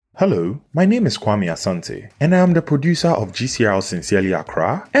Hello, my name is Kwame Asante, and I am the producer of GCR Sincerely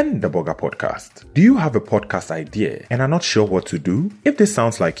Accra and the Boga Podcast. Do you have a podcast idea and are not sure what to do? If this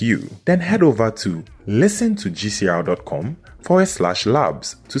sounds like you, then head over to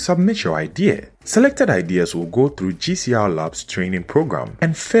listentogcr.com/labs to submit your idea. Selected ideas will go through GCR Labs training program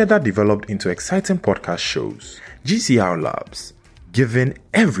and further developed into exciting podcast shows. GCR Labs, giving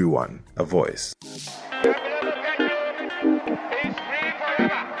everyone a voice.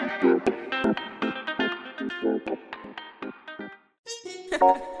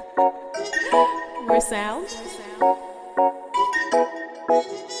 More sound.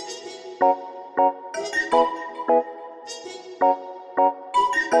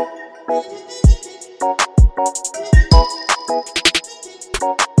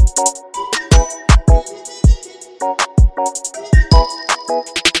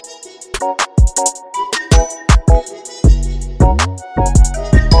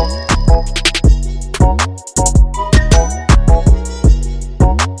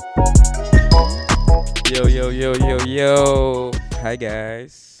 Yo. Hi,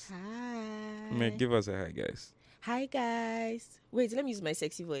 guys. Hi. Give us a hi, guys. Hi, guys. Wait, let me use my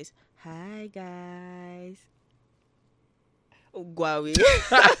sexy voice. Hi, guys. Oh, Guawi.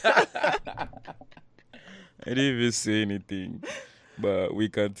 I didn't even say anything, but we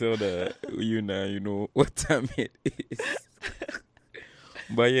can tell that you know what time it is.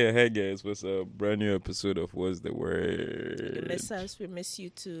 But yeah, hey, guys. What's a brand new episode of What's the Word? Miss us. We miss you,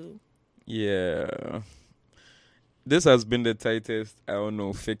 too. Yeah. This has been the tightest,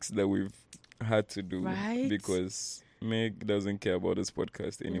 fix that we've had to do. Right? Because Meg doesn't care about this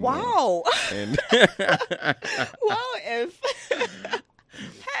podcast anymore. Wow. And Wow, F.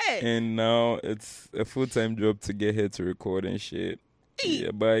 Hey. And now it's a full-time job to get her to record and shit. Yeah,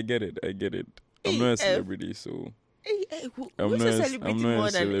 but I get it. I'm not a celebrity, so... Who's a celebrity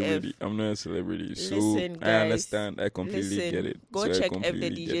more than F? I'm not a celebrity, so Listen, guys, I understand. I completely get it. Go So I check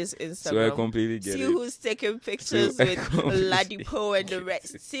completely FDJ's get it. Instagram. So I completely get See it. who's taking pictures So I with completely Ladipo and the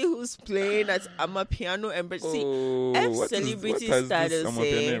rest. See who's playing at Amapiano and see F what celebrity has status. this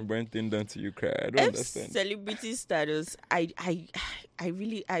Amapiano and Brent thing done to you, cry? I don't F understand. celebrity status. I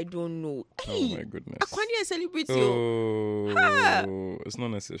really don't know. Oh my goodness. Akwani a celebrity. It's not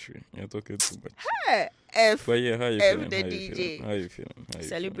necessary. You're talking too much. Hey, F. But yeah, how you F feeling? the How you DJ. feeling? How you feeling?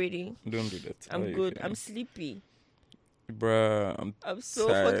 Celebrating. Don't do that. How I'm you good. feeling? I'm sleepy. Bruh, I'm so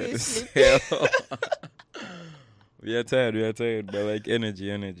tired fucking as sleepy. hell. We are tired, but like energy.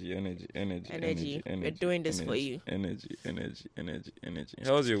 We're doing this for you. Energy.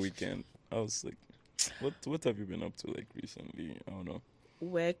 How was your weekend? I was like, what have you been up to like recently? I don't know.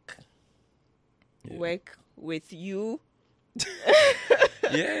 Work with you.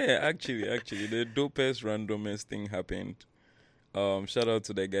 Yeah, actually, the dopest randomest thing happened. Shout out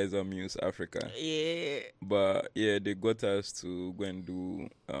to the guys at Muse Africa. Yeah. But yeah, they got us to go and do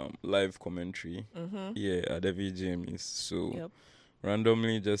live commentary. Mm-hmm. Yeah, at the VGMAs. So Yep.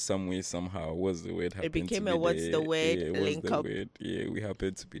 randomly, just some way, somehow, What's the Word happened became to a be What's there. the Word Yeah, link What's the up. Word? Yeah, we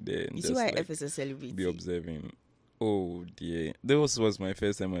happened to be there. And You see just, why like, F is a celebrity? be observing. Oh dear, this was my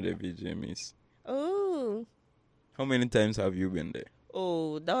first time at the VGMAs. Oh. How many times have you been there?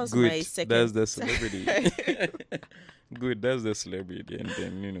 Oh, that was Good. my second. That's the celebrity. Good. That's the celebrity. And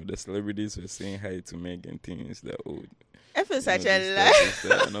then the celebrities were saying hi to Meg and things that F is such a this, lie.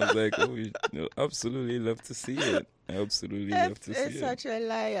 that. And I was like, absolutely love to see it. I absolutely love to F see is it. such a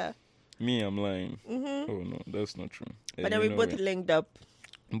liar. Me, I'm lying. Mm-hmm. Oh no, that's not true. But then we both linked up.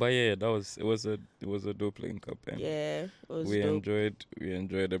 But yeah, it was a dope link up, and Yeah, it was we dope.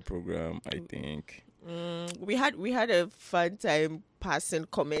 enjoyed the program. I think. We had a fun time passing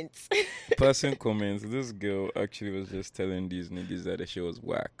comments. Passing comments, this girl actually was just telling these niggas that the show was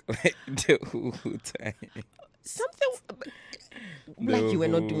whack like the whole time. Something like you were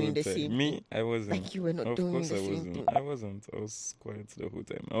not doing the time. same Me, thing. I wasn't. Like you were not Of doing course the I same wasn't. thing. I wasn't. I was quiet the whole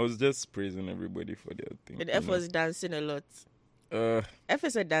time. I was just praising everybody for their thing. And F was dancing a lot. F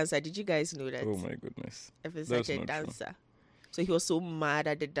is a dancer. Did you guys know that? Oh my goodness. F is That's such a not true. dancer. So he was so mad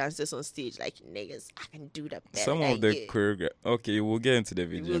at the dancers on stage, like, niggas, I can do that better Some than of the you. choreography. Okay, we'll get into the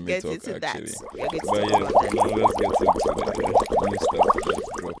video. We'll get talk, into that. actually. We'll get But into yeah, that. now let's get into the new stuff that's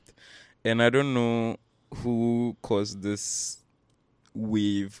dropped. And I don't know who caused this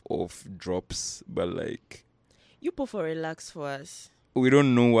wave of drops, but like You put for relax for us. we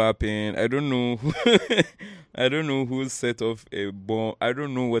don't know what happened. I don't know I don't know who set off a bomb. I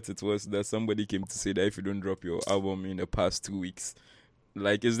don't know what it was that somebody came to say that if you don't drop your album in the past 2 weeks,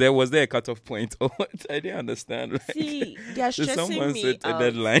 Like, was there a cutoff point or what? I didn't understand. Like, See, they are did stressing someone me set a out.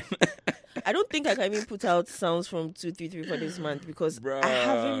 deadline? I don't think I can even put out sounds from 233 for this month because I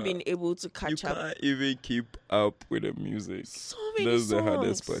haven't been able to catch you up. can't even keep up with the music. So many That's songs. the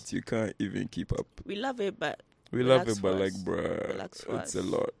hardest part. You can't even keep up. We love it, but We relax love it, but for like, us. bruh, Relax for it's us. a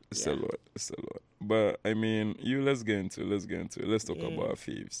lot. It's Yeah. a lot. It's a lot. But I mean, let's get into it. Let's talk Yeah. about our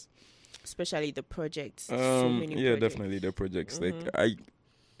faves. Especially the projects. So many Yeah, projects. definitely the projects. Mhm. Like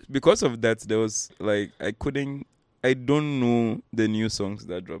because of that, there was like I don't know the new songs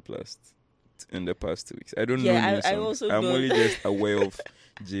that dropped in the past 2 weeks. I don't know new songs. I also I'm don't. only just aware of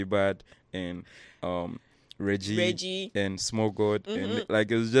J-Bad and Reggie and Small God, and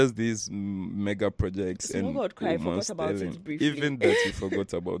like it's just these mega projects. Small and God cry, forgot about it Sterling. briefly. Even that you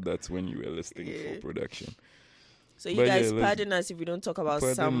forgot about that when you were listening for production. So you But guys, yeah, pardon us if we don't talk about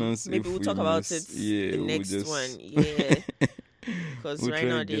pardon some. us Maybe if we'll we talk about miss- it yeah, the we'll next just- one. Yeah. Because We'll right try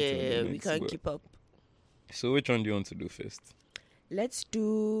now, and get to the we next, can't but- keep up. So which one do you want to do first? Let's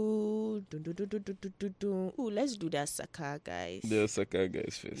do. Ooh, let's do that Sakaa, guys. The Asaka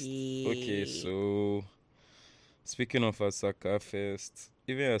guys first. Yeah. Okay, so speaking of Asaka first,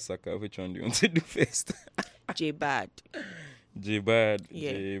 even Asaka, which one do you want to do first? J-Bad. J-Bad.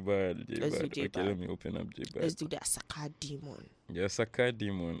 Yeah. J-Bad. Let's do Okay, J-Bad. let me open up J-Bad. Let's do that Sakaa demon. Yeah, Asaka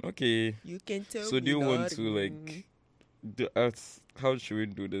Demon. Okay. You can tell. So do you want to like how should we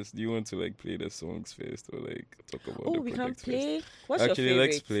do this? Do you want to like play the songs first or like talk about Oh, the we can projects play. first? What's Actually, your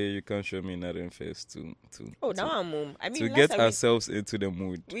favorite? let's play. You can show me nothing first to Oh, now I'm home. I mean, to last get time ourselves into the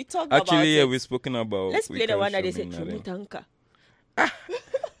mood. we talked about Actually, yeah, it. we've spoken about. Let's We play the Can't one that Show they Me said Nothing. Trumutanka.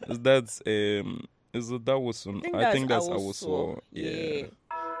 That's that was some. I think that's our Awuso. song. Yeah. Yeah.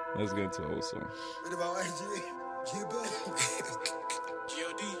 Let's get to our song.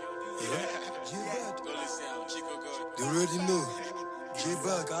 You already know.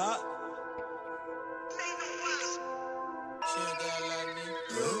 J-Bag, huh? She ain't got like me.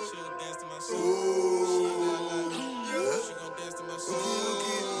 She gon' dance to my song. She gon' dance to my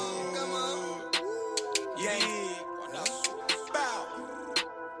song. Come on. Yeah. Bow.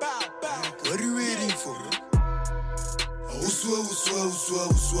 Bow, bow. What are you waiting for? Uswa.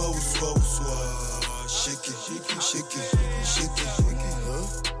 Shake it, huh?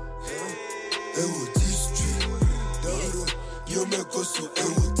 Ewo district. You make us so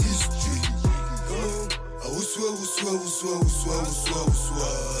ewo district. Uswa.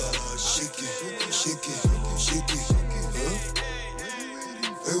 Shake it, huh?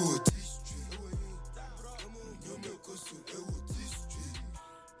 Ewo district. You make us so ewo district.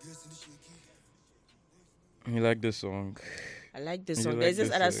 You like the song? I like this You song. like There's this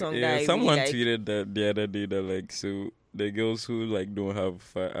the other song Yeah, that I someone really like. tweeted that the other day that like so the girls who like don't have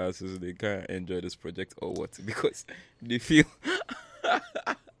fat asses they can't enjoy this project or what because they feel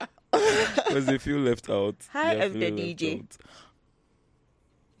left out. Hi, They are of the feeling left DJ. out.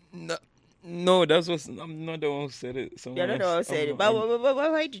 No, I'm not the one who said it. Someone You're not the one who else- said I'm it. not- But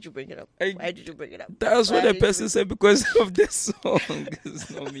why did you bring it up? I- Why did you bring it up? That's what Why the did you person said because of this song. It's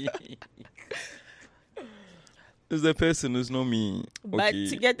not me. It's the person, it's not me. But Okay.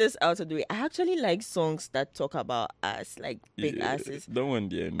 to get this out of the way, I actually like songs that talk about ass, like big Yeah, asses. That one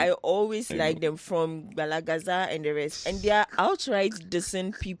there. I always I like know. them from Balagaza and the rest. And they are outright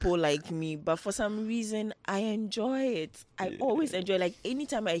decent people like me. But for some reason, I enjoy it. I always enjoy like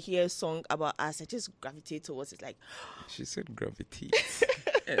anytime I hear a song about ass, I just gravitate towards it. Like, She said gravitate.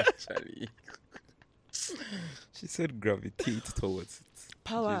 Actually. She said gravitate towards it.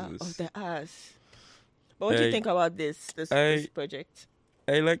 power Jesus. of the ass. But what do you think about this project?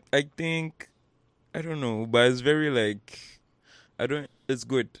 I think I don't know, but it's very like it's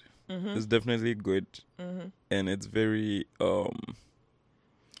good. It's definitely good. And it's very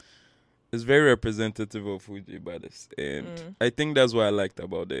representative of who J-Bad is. And I think that's what I liked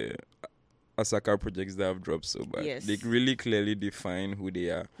about the Asaka projects that have dropped so bad. Yes. They really clearly define who they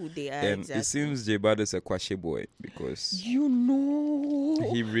are. Who they are, And exactly. it seems J-Bad is a Kwashe boy because You know.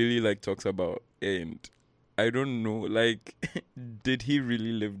 he really like talks about, and I don't know, like did he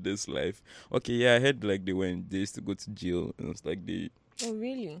really live this life? Okay, yeah, I heard like they used to go to jail and it's like Oh,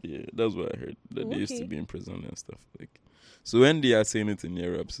 really? yeah, that's what I heard, that they used to Okay. be in prison and stuff. Like, so when they are saying it in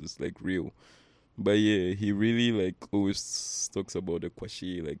their raps, it's like real. But yeah, he really like always talks about the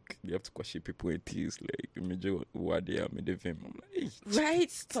kwashi, like you have to kwashi people in tears, like major what they are made of him. I'm like, hey.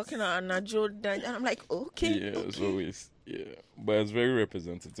 Right? Talking about Najo, and I'm like, okay. Yeah, it's okay. always but it's very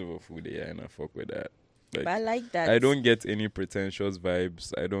representative of who they are, and I fuck with that. Like, But I like that. I don't get any pretentious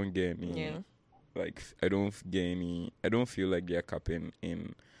vibes. I don't get any Yeah. like I don't feel like they're capping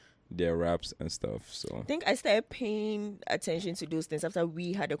in their raps and stuff. So I think I started paying attention to those things after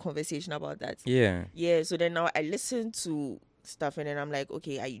we had a conversation about that. yeah. Yeah, so then now I listen to stuff and then I'm like,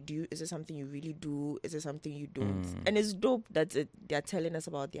 okay, is it something you really do? Is it something you don't? And it's dope that they're telling us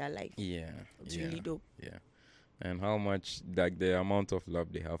about their life. Yeah. It's yeah. really dope. Yeah. And how much, like, the amount of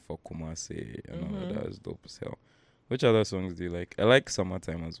love they have for Kumasi and all of that is dope as hell. Which other songs do you like? I like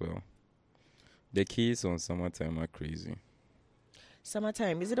Summertime as well. The keys on Summertime are crazy.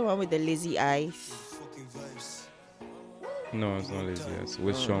 Summertime, is it the one with the lazy eyes? Fucking vibes. No, it's not Lazy Eyes.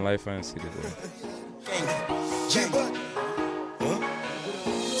 With Sean Life and City Boy. Huh?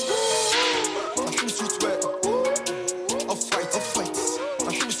 I feel street wet. I'll fight. I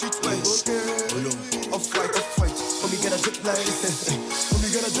feel street wet. I'll fight. Homie gotta drip like this. Homie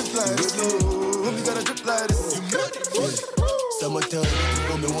gotta drip like this. Homie gotta drip like this. Summertime,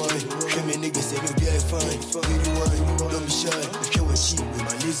 homie wine. Show me niggas say you'll be fine. Really wine, don't be shy. You can't cheat with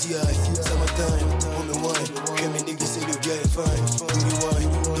my lazy eye. Summertime, homie wine. Show me niggas say you'll be fine. Really wine,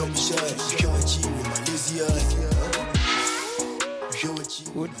 don't be shy. You can't cheat with my lazy eye.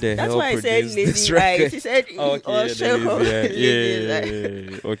 Who the That's hell why I said produced this lazy eyes. record? He said, Okay, show yeah, lazy eyes.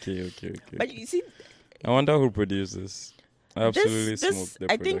 yeah. Okay. But you see, I wonder who produced this. I absolutely smoked the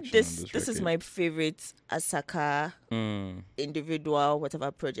I production think this on this is record. my favorite Asaka individual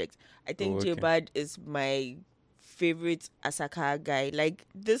whatever project. I think okay. J-Bad is my favorite Asaka guy. Like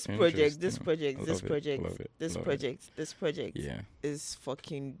this project Yeah. is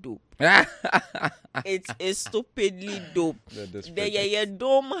fucking dope. Yeah, It is stupidly dope. this The project.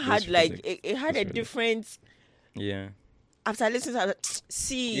 Dome had This like project. it had This a project. different. Yeah. After listening, I was like,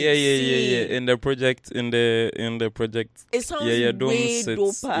 see. Yeah. In the project, It sounds Dome way sits,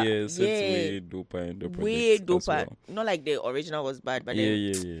 doper. Yeah, sits way doper in the project. Way as doper. well. Not like the original was bad, but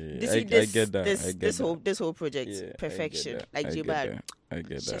Yeah. then I get that. This whole project, Yeah, perfection. I Like get J-Bad, that. I get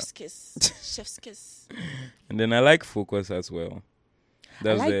that. chef's kiss, chef's kiss. And then I like Focus as well.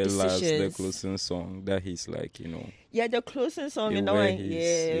 That's like the Decisions. closing song that he's like, Yeah, the closing song in that where one.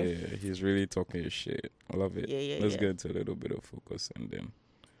 Yeah. he's really talking his shit. I love it. Yeah, Let's yeah. get into a little bit of Focus and then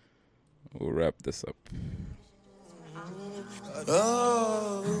we'll wrap this up.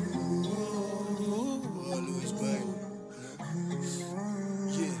 Always right.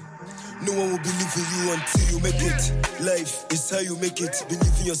 Yeah. No one will believe in you until you make it. Life is how you make it.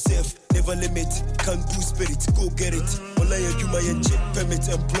 Believe in yourself, never limit. Can't do spirit, go get it. Online, you my check permit.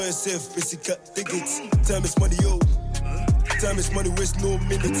 Employ yourself, basic take it. Time is money, yo. Time is money, waste no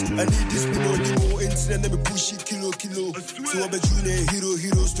minute. I need this limo, internet, let me push it, kilo. So I'm a junior,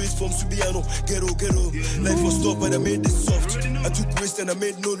 hero, straight from Subiano, ghetto. Life was tough, but I made it soft. I took risk and I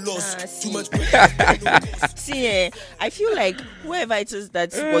made no loss. Too much. See, I feel like whoever it is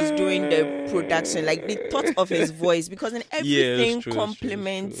that was doing the production, like they thought of his voice because in everything true,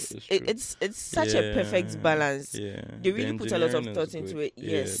 complements. it's true. It's such a perfect balance. Yeah. They really put a lot of engineering thought is into good. it.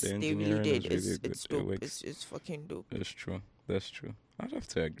 Yeah, Yes, the they really engineering did. is really It's good. It dope. works. It's fucking dope. That's true. I'd have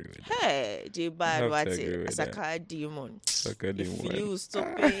to agree with that. Hey, J-Bad, have what to agree with that. Asaka demon. Sucker didn't If work. you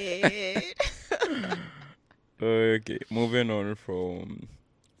stupid. Okay, moving on from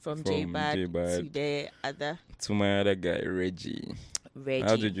From J-Bad J-Bad to the other to my other guy, Reggie. Reggie.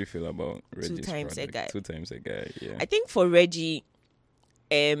 How did you feel about Reggie's Times a project? Guy. 2 times a guy, yeah. I think for Reggie,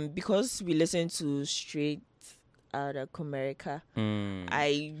 because we listen to Straight Outta America,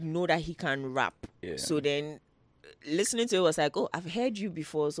 I know that he can rap. Yeah. So then listening to it was like, oh, I've heard you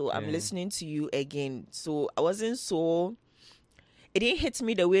before, so I'm Yeah. listening to you again. So I wasn't so... It didn't hit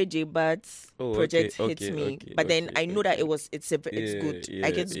me the way J-Bad's project hit me. But then I know that it's good. Yeah,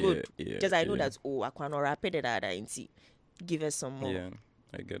 Like it's good. yeah, Just I know yeah. that, I can't rap it and see. Give us some more. Yeah,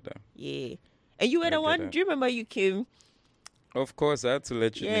 I get that. Yeah. And you were I the get one, that. do you remember you came? Of course, I had to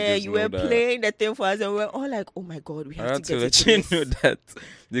let you Yeah, niggas you know were that. playing the thing for us and we were all like, oh my God, we I have had to to get let into you this. know that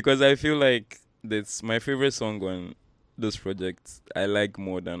because I feel like that's my favorite song on this project. I like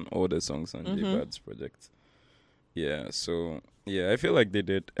more than all the songs on J-Bad's project. Yeah, so yeah, I feel like they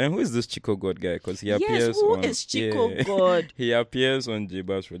did. And who is this Chico God guy? Because he appears Yes, who on is Chico God? He appears on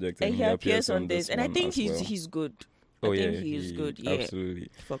J-Bad's project And he appears on this. And I one think as he's well. he's good. Oh I yeah, think he's good. Yeah. absolutely.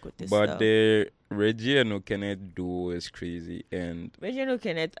 Fuck with this But stuff. the Reggie and Okene duo is crazy, and Reginald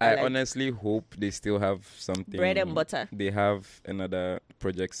Kenneth, I like honestly hope they still have something. bread and butter. They have another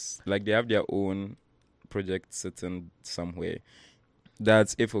projects, like they have their own project sitting somewhere.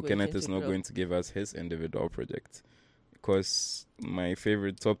 That's if Waiting Okene is to not drop. going to give us his individual project. Because my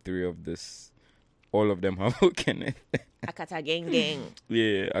favorite top 3 of this, all of them have Okene. Akata gang.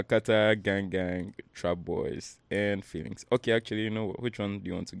 Yeah, Akata, Gang, Trap Boys, and Feelings. Okay, actually, you know what? Which one do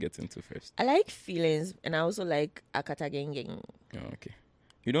you want to get into first? I like Feelings and I also like Akata gang. Oh, okay.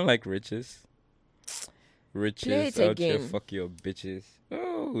 You don't like Riches? Riches Play it out here, again. fuck your bitches.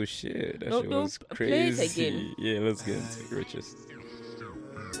 Oh shit, that No, shit no, was play it crazy. again. Yeah, let's get into Riches.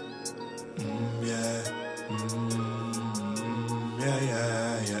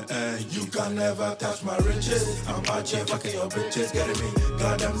 You can never touch my riches. I'm out here fucking your bitches, getting me.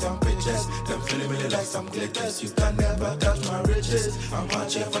 Goddamn some bitches, them feeling me like some glitters. You can never touch my riches. I'm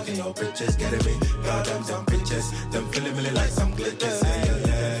out here fucking your bitches, getting me. Goddamn some bitches, them feeling me like some glitters.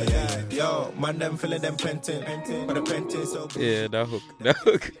 Yeah. Yo, man, them feeling them painting, but the painting so good. Yeah, that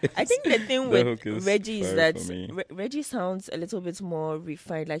hook. I think the thing The hook with is Reggie is fire that for me. Reggie sounds a little bit more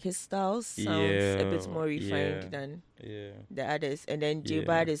refined. Like his style sounds a bit more refined than the others. And then J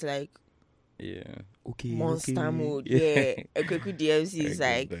Bad is like monster mode. Yeah. Ekweku DMC is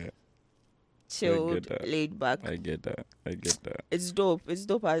like chilled, laid back. I get that. It's dope. It's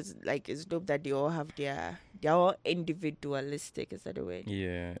dope that they all have they're all individualistic, is that the word?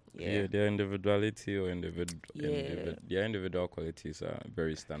 Yeah. Their individuality or their individual qualities are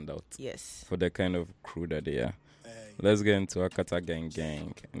very standout. Yes. For the kind of crew that they are. Let's get into Akata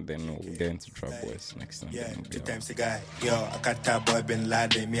Gang, and then we'll get into Trap Boys next time. Yeah, 2 times a guy. Yo, Akata boy been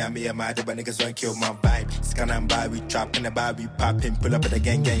Laden. Me and mad, but niggas won't kill my vibe. Scan and buy, we trap in the bar, we poppin'. Pull up at the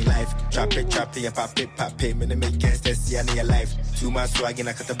gang life. Trap it, yeah, pop it. Me make gangsters see I need your life. 2 months swag in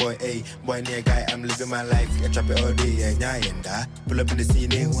Akata boy, ayy. Boy near guy, I'm living my life. Yeah, trap it all day, yeah, nyanda. Pull up in the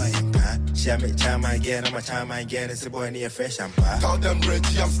scene, ain't She make charm again, I'm a charm again. It's a boy near fresh and pa. Tell them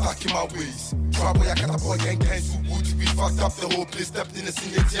Reggie, I'm stuck in my ways. Trap boy, Akata boy, gang, so good. We fucked up the whole place, stepped in the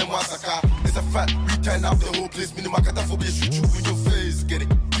scene, VGMAsakaa. It's a fact, we turn up the whole place. Minimakata phobia, shoot you in your face, get it.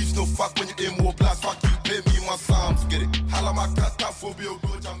 Beef no fuck when you aim more blast, fuck you, pay me my psalms, get it. Halamakata phobia,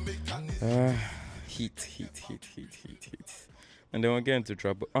 go Jamaica. Heat. And then we'll get into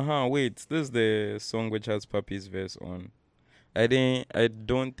Trap. Wait, this is the song which has Papi's verse on. I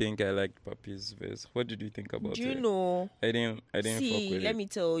don't think I liked Papi's verse. What did you think about it? Do you know? I didn't fuck with let it. me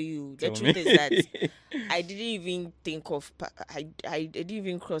tell you. The Tell truth me. is that I didn't even think of. I didn't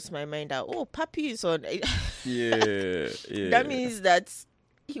even cross my mind that Papi is on. Yeah. That means that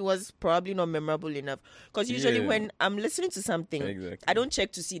he was probably not memorable enough. Because usually when I'm listening to something, Exactly. I don't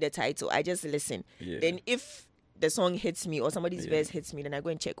check to see the title. I just listen. Yeah. Then if the song hits me or somebody's verse hits me, then I go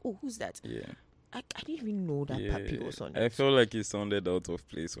and check. Oh, who's that? Yeah. I didn't even know that Papi was on I it. felt like he sounded out of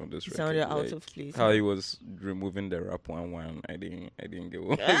place on this record. Sounded out Like, of place. How he was removing the rap 1-1. I didn't get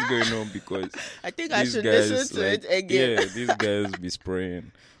what was going on because I think I these should guys, listen to like, it again. Yeah, these guys be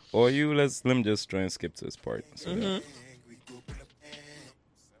spraying. Or let me just try and skip to this part. So that-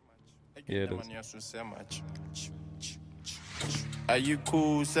 Yeah, Are you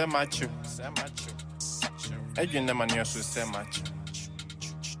cool? Say macho. Again, the man you say macho.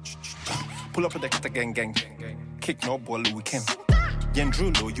 Pull up with the Kata gang. Kick no ball weekend.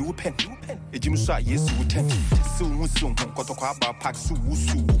 Yendrulo, you pen. A Jim Swat, yes, you ten. Soon, Kotoka pack su.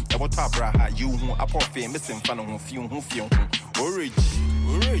 A water you who are poor famous in front of few. Orange.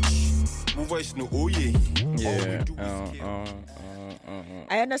 Who voice no, oh yeah.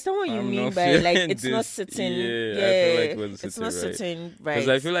 I understand what you I'm mean not by like feeling it's not this. sitting. Yeah, I feel like it wasn't it's sitting not right. sitting right. Because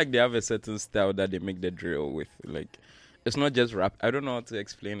I feel like they have a certain style that they make the drill with. Like, it's not just rap. I don't know how to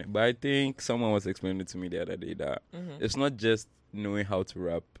explain it, but I think someone was explaining it to me the other day that it's not just knowing how to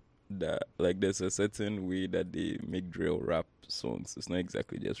rap. That like there's a certain way that they make drill rap songs. It's not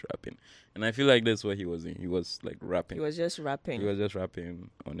exactly just rapping, and I feel like that's what he was in. He was like rapping. He was just rapping. He was just rapping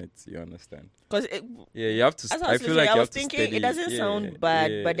on it. You understand? Because You have to. as I feel like I you was have to thinking steady. it doesn't sound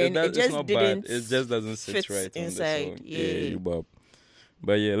bad, but then it's it just not didn't. bad. It just doesn't sit fit right inside. on the song. You bob.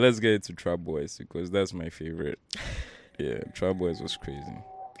 But yeah, let's get into Trap Boys because that's my favorite. Yeah, Trap Boys was crazy.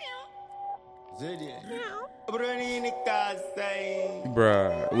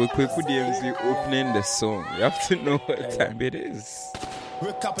 Bruh, with Kweku DMC opening the song, you have to know what time it is.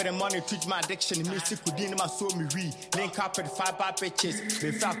 Wake up in the morning, teach my addiction. Music could in my soul, me read. Link up with 5 bad bitches.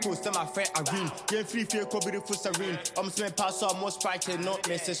 Me fat post and my friend Irene. Game free feel could be the full serene. Saying pass out more sprite, no,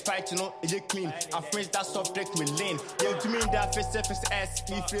 Mr. Sprite, no, it clean. Our friends that soft drink me lean. Yeah, to me that face surface S.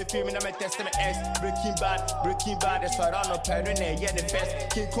 Me free feel me, I'm a testament S. Breaking bad, that's why I don't know parent, yeah, the best.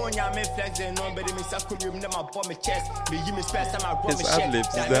 King Konya, me flex, and nobody me suck you, never bomb my chest. Me give me space, and I run His my shit.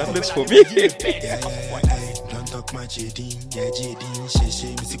 ad-libs, his ad-libs for me. Don't talk my JD, yeah, JD, she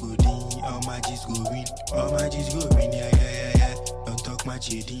me go din, all my G's go win, yeah. Don't talk my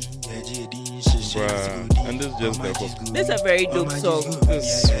JD, yeah, JD, she me go din, and this is just the hook. This is a very dope song.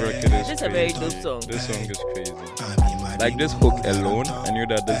 This record is This is a very dope song. This song is crazy. Like this hook alone, I knew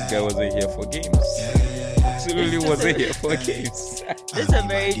that this guy wasn't here for games. Absolutely wasn't here for games. This is a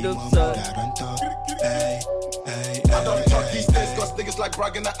very dope song. I don't talk these days cause niggas like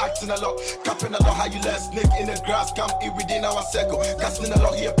bragging and acting a lot. Capping a lot, how you let a snake in the grass. Come in within our circle. Gassing a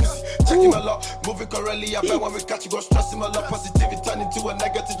lot, here pussy. Checking a lot. Moving correctly, I bet when we catch you, go stress him a lot. Positivity turn into a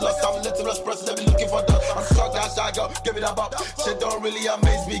negative loss. I'm a little less pressed, let me looking for the. I'm stuck, that shy girl, give it a bop. Shit don't really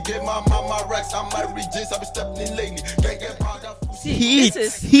amaze me. Give my mama Rex, I'm my Regis, I be stepping in lately. Can't get proud of. Heat.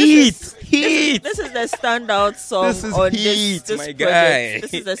 This is the standout song This is on heat, this my project. guy.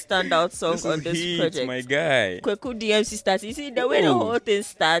 This is the standout song This on is this heat, project. my guy. Kweku DMC starts. You see the way the Oh. whole thing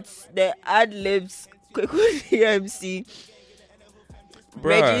starts, the ad libs, Kweku DMC.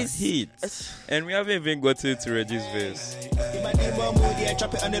 Bruh, Reggie's heat. And we haven't even got to Reggie's verse. In my name, more moody, I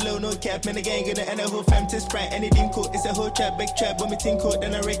drop it on the low, no cap. Man, again, gonna end a whole fam to sprite. Anything cool, it's a whole trap, big trap. When me think cool,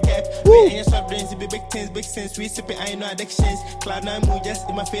 then I recap. Wait, and your soft drinks, it be big things, big sense. We sipping, I ain't no addictions. Cloud nine mood, just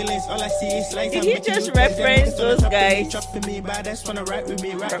in my feelings. All I see is lights. Did he just reference those guys? Dropping me, but that's wanna ride with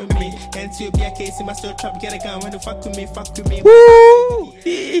me, ride with me. And to be a case in my still trap, get a gun when the fuck with me, fuck with me. Woo!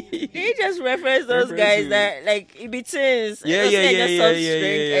 He just referenced those guys that like it be tunes. Yeah.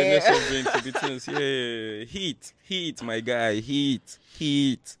 Soft drink, Soft drink, yeah. Heat, my guy. Heat.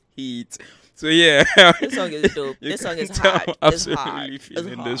 So yeah. This song is dope. You This song is can tell hard. I'm It's absolutely hard. It's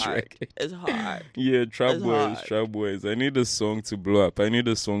feeling this hard. record. It's hard. Yeah, Trap It's Boys, hard. Trap Boys. I need a song to blow up. I need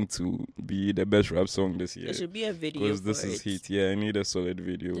a song to be the best rap song this year. There should be a video Because for this is it. heat. Yeah, I need a solid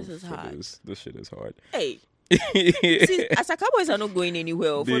video This is for hard. this. This shit is hard. Hey, see, Asaka boys are not going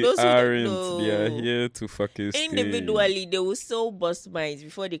anywhere. For They those who don't aren't. know, They are here to fucking stay. individually they will still bust minds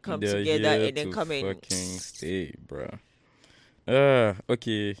before they come They're together here and then to come and fucking stay, bruh.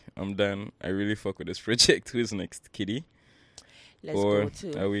 Okay, I'm done. I really fuck with this project. Who's next, Kitty? let's Or go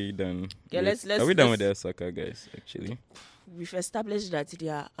to. are we done? Yeah, with- let's- Are we done let's- with the Asaka guys? Actually, We've established that they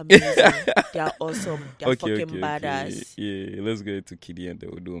are amazing. They are awesome. They are fucking badass. Yeah, let's go to Kitty and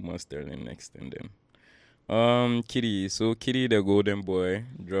then we'll do Sterling next and then. Kitty. So Kitty the Golden Boy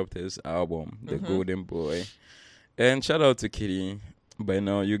dropped his album, The Mm-hmm. Golden Boy. And shout out to Kitty. By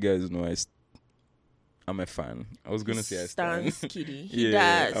now you guys know I'm a fan. I was gonna say I stand. Stands Kitty. He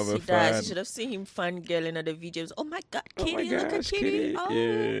Yeah, does. I'm a He fan. does. You should have seen him fangirling at the VGMs. Oh my god, Oh Kitty! my Look at gosh, Kitty! Oh.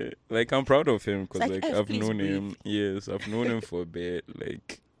 Yeah, like I'm proud of him because It's like, like F, I've please known breathe. him. Yes, I've known him for a bit,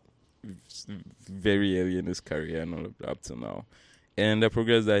 like very early in his career and all of that up to now. And the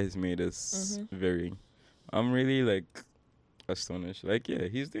progress that he's made is Mm-hmm. very. I'm really like astonished. Like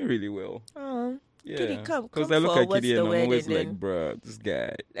he's doing really well. Oh. Yeah, Kitty, come I look for at what's Kitty the and I'm word always and like, then- bruh, this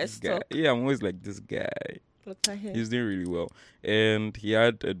guy. Let's this guy. talk. Yeah, I'm always like, this guy. Look at him. He's doing really well. And he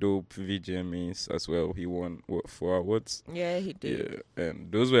had a dope VGMAs as well. He won 4 awards. Yeah, he did. Yeah,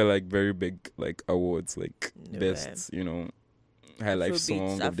 and those were like very big like awards, like They best, high life Afrobeats,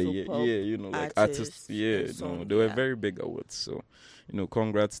 song of the year. Afropop Yeah, like artists. Yeah, and song, they were yeah. very big awards. So,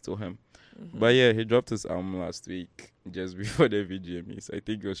 congrats to him. Mm-hmm. But yeah, he dropped his album last week, just before the VGMAs. I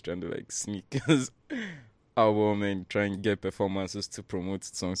think he was trying to like sneak his album and try and get performances to promote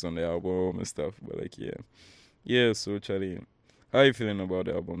songs on the album and stuff. But like, yeah. So Charlie, how are you feeling about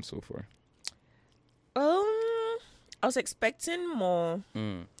the album so far? I was expecting more.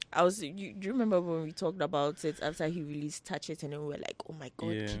 Mm. Do you remember when we talked about it after he released Touch It, and then we were like, oh my god,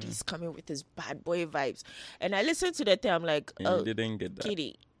 Yeah. Kitty's coming with his bad boy vibes. And I listened to the thing, I'm like, And oh, you didn't get that.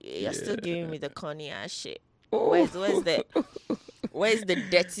 Kitty, you're still Yeah. giving me the corny ass shit. Oh. Where's the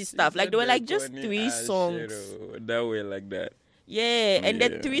dirty stuff? Like, there were like just Funny 3 ass songs. shit, oh, that way like that. Yeah, and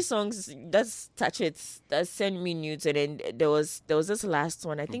then Yeah. 3 songs, that's Touch It, that sent me nudes, and then there was this last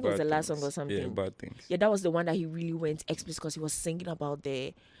one, I think it was Bad the last things. song or something. Yeah, bad things. Yeah, that was the one that he really went explicit because he was singing about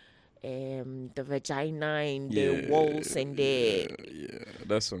the vagina and the walls and the. Yeah,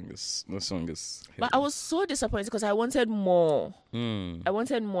 that song is. But I was so disappointed because I wanted more. Mm. I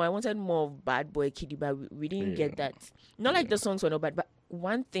wanted more of Bad Boy Kitty, but we didn't get that. Not like the songs were not bad, but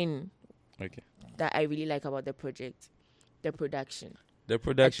one thing Okay. that I really like about the project, the production. The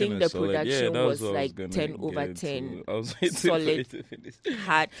production think is the solid. Yeah, production that was was what I was like gonna 10 get over into. 10. I was waiting Solid. for you to finish.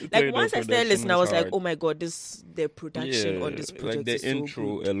 Hard. To tell Like you the once I started production listening, I was like, hard. oh my god, the production Yeah, on this project like the is intro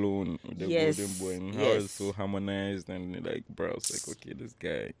so good. alone, the Yes, Golden Boy, and how yes. it's so harmonized and like, bro, I was like, okay, this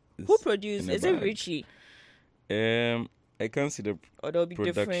guy. Who is produced? in the Is it bag. Richie? I can't see the Or there'll be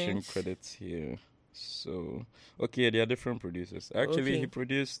production different. credits here. So, okay, there are different producers. Actually, Okay. he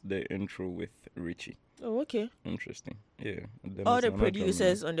produced the intro with Richie. Oh, okay. Interesting. Yeah. Then All there's the another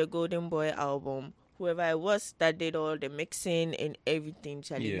producers on the Golden Boy album, whoever it was that did all the mixing and everything,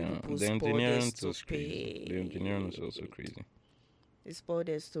 Charlie, Yeah, people the spoiled engineering their was crazy. The engineering is also crazy. They spoiled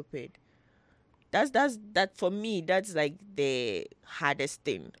their stupid. That for me. That's like the hardest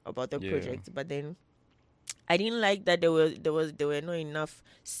thing about the Yeah. project. But then I didn't like that there were not enough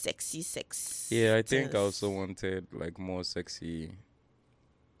sexy sex. Yeah, I think I scenes. also wanted like more sexy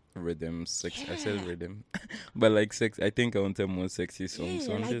rhythm, sex. I said rhythm, but like sex. I think I wanted more sexy songs.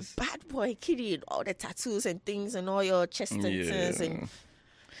 So I'm like just bad boy Kitty, and all the tattoos and things, and all your chest and things, and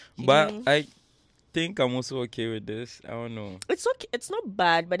but I think I'm also okay with this. I don't know. it's okay. It's not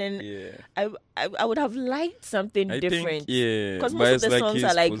bad, but then I would have liked something different. Because most of the songs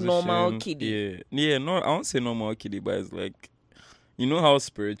are like normal Kitty. Yeah. No, I won't say normal Kitty, but it's like, you know how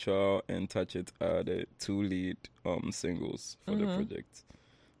Spiritual and Touch It are the two lead singles for the project.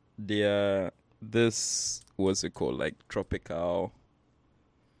 They are this, what's it called, like tropical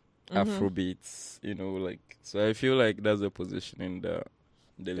Afrobeats, you know, like, so I feel like that's the positioning that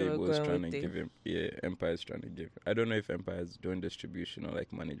the label is trying to give him. Yeah, Empire is trying to give him. I don't know if Empire is doing distribution or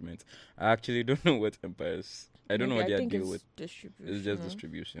like management. I actually don't know what Empire is. I don't know what they deal with. It's just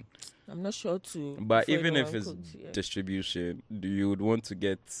distribution. I'm not sure too. But even if it's distribution, you would want to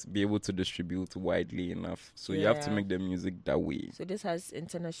be able to distribute widely enough. So you have to make the music that way. So this has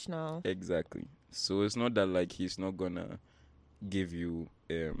international. Exactly. So it's not that like he's not gonna give you.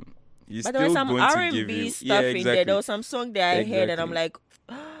 He's but there was still some R&B stuff in there. There was some song that I heard, and I'm like,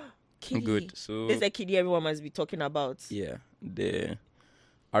 Kitty. Good. So this is the Kitty everyone must be talking about. Yeah, the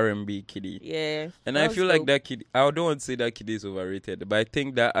R&B Kitty. Yeah. And I feel like that Kitty, I don't want to say that Kitty is overrated, but I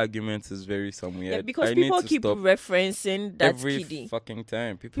think that argument is very somewhere. Yeah, because people keep referencing that every Kitty. Fucking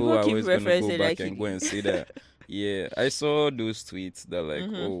time. People are always going to go back and go and say that. Yeah, I saw those tweets that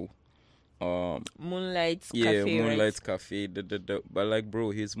like, Moonlight Cafe. But like,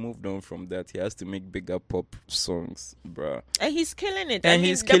 bro, he's moved on from that. He has to make bigger pop songs, bro. And he's killing it. And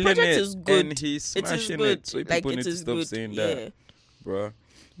he's killing the project it. is good. And he's smashing it. So like, people need to stop saying that, bro.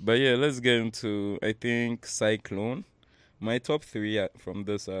 But yeah, let's get into, I think, Cyclone. My top 3 from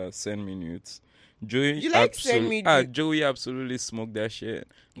this are Send Me Nudes. Joey Joey absolutely smoked that shit.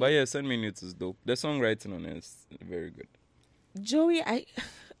 But yeah, Send Me Nudes is dope. The songwriting on it is very good. Joey,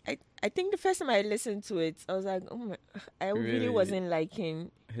 I think the first time I listened to it, I was like, oh my, I really wasn't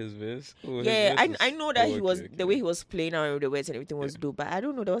liking his verse. Oh, yeah, I know that the way he was playing around with the words and everything was dope, but I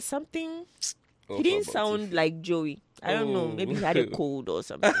don't know, there was something. He didn't sound like Joey. I don't know. Maybe he had a cold or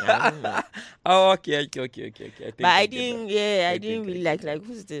something. I don't know. Okay. But I didn't really like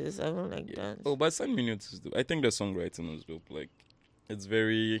who's this? I don't like that. Oh, but Send Me Nudes is dope. I think the songwriting was dope. Like, it's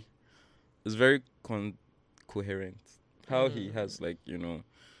very coherent. How he has, like, you know,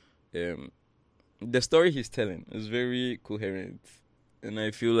 the story he's telling is very coherent, and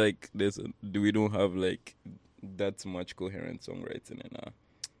I feel like we don't have like that much coherent songwriting in our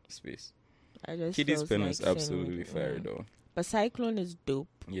space. Kitty's pen is absolutely fire though. But Cyclone is dope.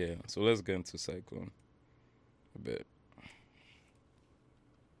 Yeah, so let's get into Cyclone a bit.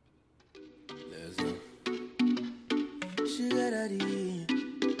 Let's go. Sugar daddy.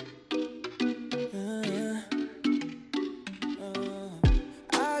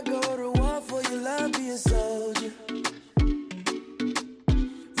 I go to war for your love, be a soldier.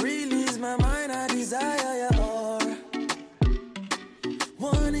 Release my mind, I desire your aura.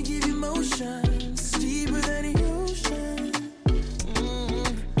 Wanna give you motions deeper than the ocean.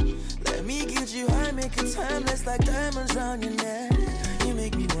 Let me get you high, make it timeless like diamonds round your neck. You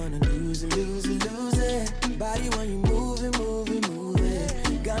make me wanna lose it. Body when you move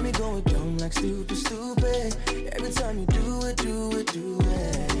it. Got me going dumb like stupid. Every time you do it.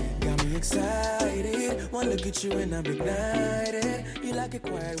 Got me excited. One look at you and I'm ignited. You like it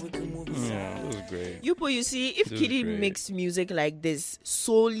quiet, we can move inside. Yeah, that was great. You see, if Kitty makes music like this,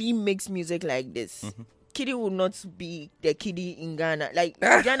 solely makes music like this, Kitty will not be the Kitty in Ghana. Like, do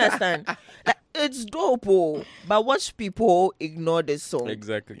you understand? Like, it's dope, but watch people ignore this song.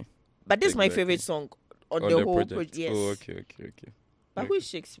 Exactly. But this is my favorite song on the whole project. Yes. Oh, okay. But who is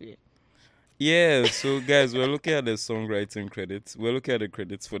Shakespeare? Yeah, so guys, we're looking at the songwriting credits. We're looking at the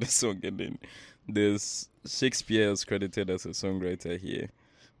credits for the song, and then there's Shakespeare is credited as a songwriter here.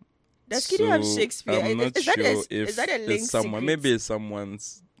 Does Kitty have Shakespeare? I'm not sure if that a link it's someone. Maybe it's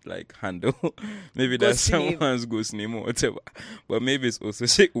someone's like handle. Maybe that's someone's ghost name or whatever. But maybe it's also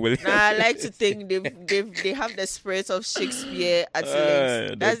Shakespeare. I like to think they have the spirit of Shakespeare at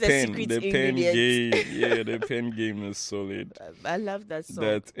least. That's the secret ingredient. The pen game is solid. I love that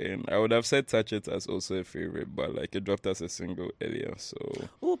song. I would have said Touch It as also a favorite, but like it dropped as a single earlier. So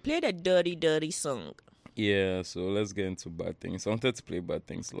play the dirty song. Yeah, so let's get into Bad Things. I wanted to play Bad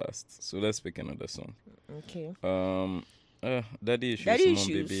Things last, so let's pick another song. Okay. Daddy Issues. Daddy Mom,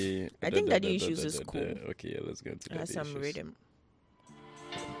 Issues. Baby. I think Daddy Issues is cool. Okay, let's get into Daddy Issues. Some rhythm.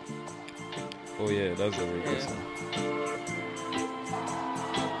 Oh yeah, that's a very good song.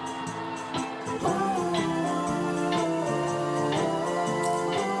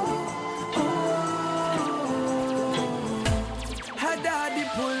 Her daddy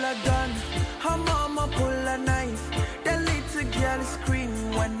pull a gun, her mama pull a knife. The little girl scream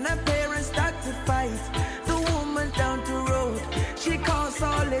when her parents start to fight. The woman down the road, she caused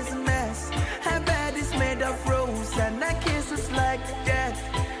all this mess. Her bed is made of rose and her kiss is like death.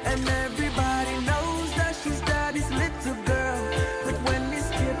 And everybody knows that she's daddy's little girl. But when they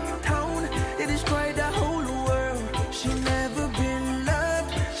skip town, they destroy the whole world. She never been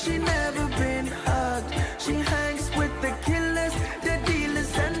loved, she never been hugged. She hangs with the killers, the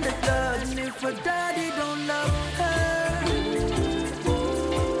dealers and the thugs. And if her daddy don't love her,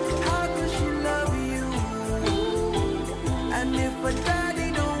 how could she love you? And if her daddy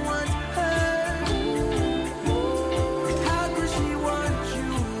don't want her, how could she want you?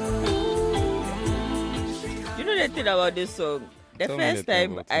 You know the thing about this song? The Tell me first the thing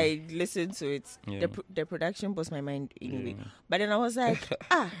time about it. I listened to it, Yeah. the production blew my mind anyway. Yeah. But then I was like,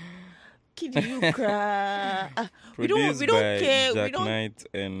 kid, you cry. We Produced don't by care. Jack We don't. Knight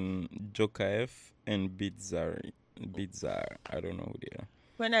and Joka F and Bizarre. I don't know who they are.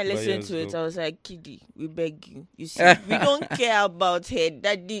 When I But listened yes, to it, dope. I was like, Kiddy, we beg you. You see, we don't care about her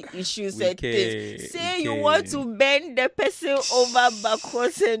daddy issues We and care, things. Say we you care. want to bend the person over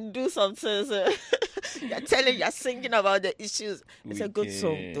backwards and do something. So you're singing about the issues. It's a good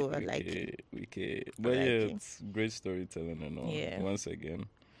song, though. I like it. Okay. But like yeah, it. it's great storytelling and all. Yeah. Once again,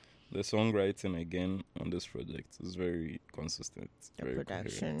 the songwriting again on this project is very consistent. The very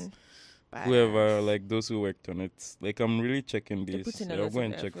production. coherent. Bye. Whoever, like those who worked on it, like I'm really checking They this. put in a I'll lot go of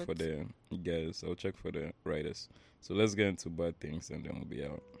and check effort. for the guys. I'll check for the writers. So let's get into bad things and then we'll be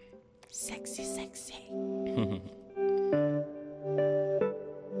out. Sexy, sexy.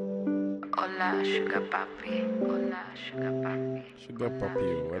 Hola, sugar papi. Hola, sugar papi. Sugar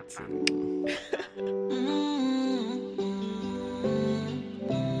Papi, what's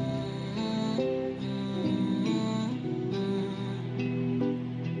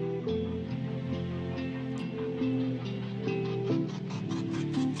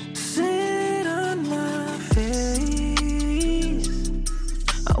Sit on my face.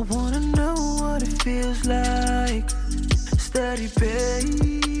 I wanna know what it feels like. Steady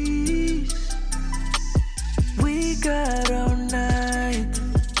pace. We got all night.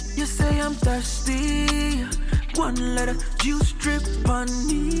 You say I'm thirsty. One letter, juice drip on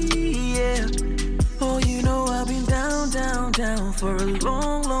me, yeah. Oh, you know I've been down, down, down for a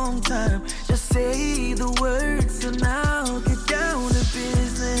long, long time. Just say the words and I'll get down to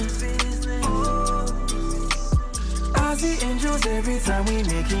business. Oh. I see angels every time we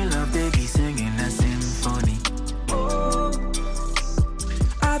making love, they be singing a symphony. Oh.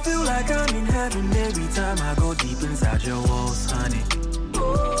 I feel like I'm in heaven every time I go deep inside your walls, honey.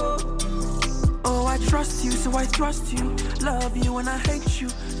 Oh, I trust you, so I trust you. Love you and I hate you.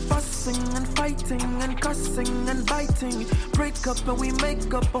 Fussing and fighting and cussing and biting. Break up and we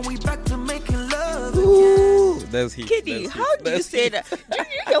make up and we back to making love again. That's heat. Kiddy, that's how heat, do you that's say heat. that? Do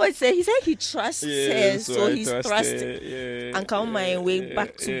you hear what he said? He said he trusts Yeah, her, so I he's trust thrusting. it, yeah, And come my way yeah,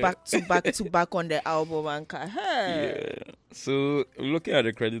 back to yeah. back to back to back on the album. And Yeah. So looking at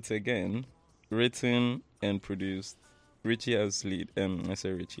the credits again, written and produced, Richie has lead. I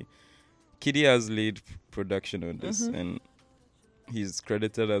say Richie. Kiddy has lead production on this, and he's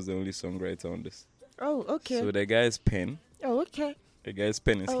credited as the only songwriter on this. Oh, okay. So the guy's pen, Oh, okay. the guy's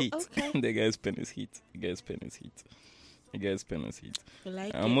pen is Oh, heat. okay. The guy's pen is heat. The guy's pen is heat. The guy's pen is heat. You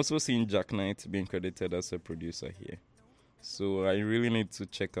like I'm it? also seeing Jack Knight being credited as a producer here. So I really need to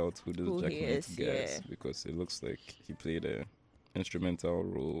check out who this Who Jack he Knight is, guy is, yeah. because it looks like he played a instrumental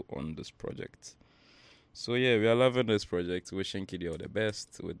role on this project. So yeah, we are loving this project. Wishing Kiddy all the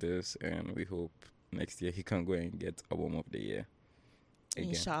best with this, and we hope next year he can go and get album of the year again.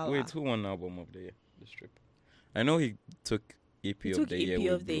 Inshallah. Wait, who won album of the year this trip? I know he took EP He of took the year. EP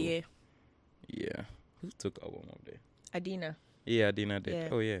with of the Blue. year. Yeah, who took album of the year? Adina. Yeah, Adina did. Yeah.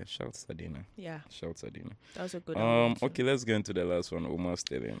 Oh yeah, shouts Adina. Yeah, Shouts Adina. that was a good album too. Okay, let's get into the last one, Omar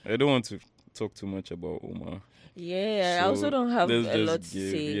Sterling. I don't want to talk too much about Omar. Yeah, I So also don't have let's a just lot to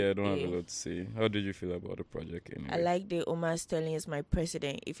say. Yeah, I don't have a lot to say. How did you feel about the project anyway? I like the Omar Sterling is my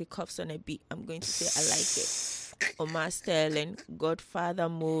president. If he coughs on a beat, I'm going to say I like it. Omar Sterling, Godfather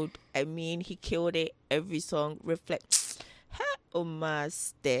mode. I mean, he killed it. Every song reflects. Omar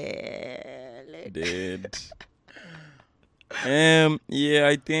Sterling. Did. Yeah,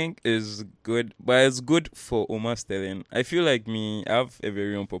 I think it's good, but it's good for Omar Sterling. I feel like I have a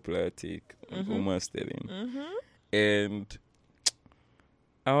very unpopular take on Omar Sterling, and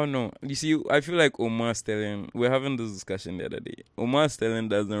I don't know. You see, I feel like Omar Sterling. We're having this discussion the other day. Omar Sterling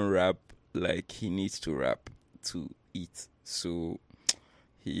doesn't rap like he needs to rap to eat, so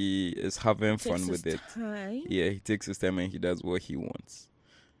he is having fun Takes with his it. time. Yeah, he takes his time and he does what he wants.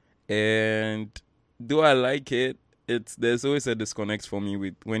 And though I like it, there's always a disconnect for me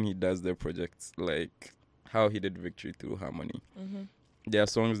with when he does the projects, like how he did Victory Through Harmony. There are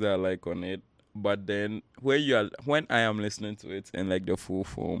songs that I like on it, but then when I am listening to it in like the full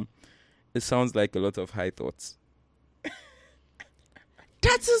form, it sounds like a lot of high thoughts.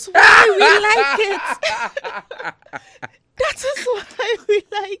 That is why we like it. That is why we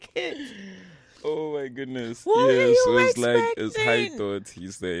like it. Oh my goodness. What were you so it's like it's high expecting? thoughts.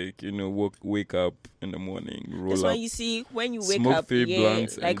 He's like, wake up in the morning, roll That's up, why you see when you wake smoke up, 3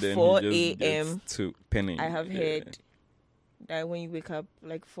 blunts, like and then 4 he just a.m. gets to penning. I have heard that when you wake up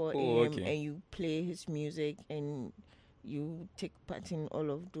like 4 a.m. okay. and you play his music and you take part in all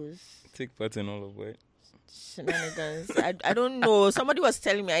of those Take part in all of it. shenanigans. I don't know. Somebody was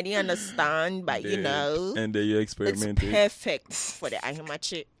telling me, I didn't understand, but And then you it's experiment perfect for the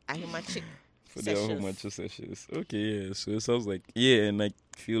ahimachi for the whole bunch of sessions. Okay, yeah. So it sounds like and I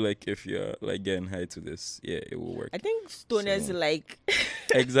feel like if you're like getting high to this, it will work. I think stoners So- like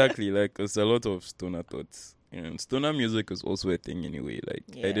Exactly, like it's a lot of stoner thoughts. Stoner music is also a thing anyway. Like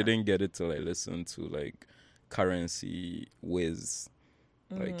I Yeah. didn't get it till I listened to like Currency, Wiz.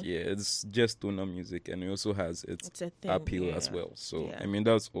 Like it's just stoner music, and it also has its it's a thing, appeal as yeah. well. So Yeah. I mean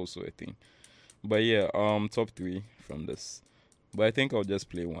that's also a thing. But top 3 from this. But I think I'll just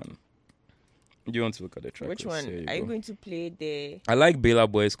play one. Do you want to look at the track? Which list? one? Here Are you go. going to play the? I like Bela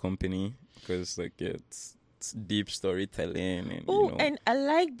Boy's Company because it's deep storytelling and Oh, and I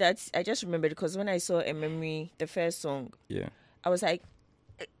like that. I just remembered because when I saw A Memory, the first song, yeah. I was like,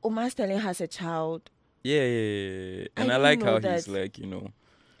 Omar Sterling has a child. Yeah. And I didn't like know how that. he's like,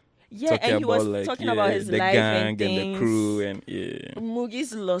 Yeah, talking and he was about like talking about his the life gang and things. the crew and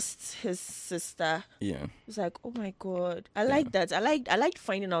Moogie's lost his sister. yeah. It's like, oh my god, I like that. I liked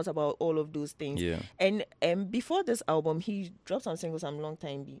finding out about all of those things. Yeah. And before this album, he dropped some singles some long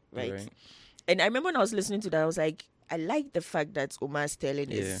time, right? Right. And I remember when I was listening to that, I was like, I like the fact that Omar Sterling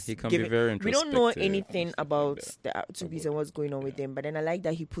is. he can be very We don't know introspective anything and stuff about like the Tubis and what's going on with them, but then I like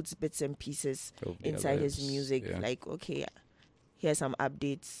that he puts bits and pieces Of their inside his lives, music. yeah. Like, okay, here's some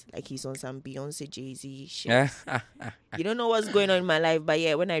updates. Like he's on some Beyonce, Jay-Z shit. You don't know what's going on in my life, but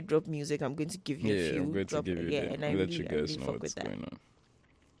yeah, when I drop music, I'm going to give you a few. I'm going to give you and I let really, you I really guys know fuck with what's that. going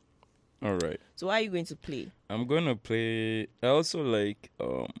on. All right. So what are you going to play? I'm gonna play. I also like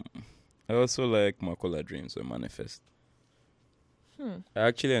Makola Dreams or Manifest. I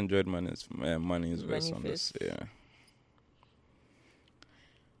actually enjoyed Money's verse on this. Manifest. Yeah.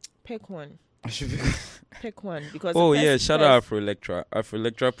 Pick one. I should be. Pick one because. Oh the yeah! first- Shout out Afro Electra. Afro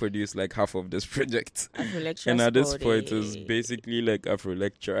Electra produced like half of this project, Afro-Electra and at this scored point, a- it's basically like Afro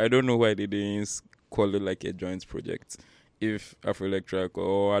Electra. I don't know why they didn't call it like a joint project. If Afro Electra,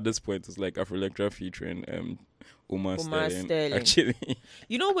 or at this point, it's like Afro Electra featuring Omar Sterling. Actually,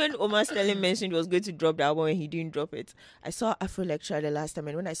 You know when Omar Sterling mentioned he was going to drop the album and he didn't drop it? I saw Afro Lecture the last time,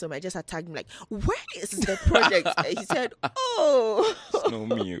 and when I saw him, I just attacked him like, "Where is the project?" And he said, "Oh,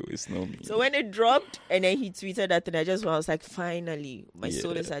 it's no me. So when it dropped, and then he tweeted that, and I was like, "Finally, my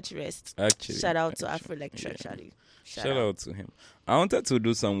soul is at rest." Actually, Shout out to Afro Lecture, yeah. Charlie. Shout out to him. I wanted to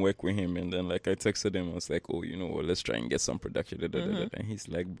do some work with him, and then like I texted him. I was like, "Oh, you know what? Let's try and get some production." And he's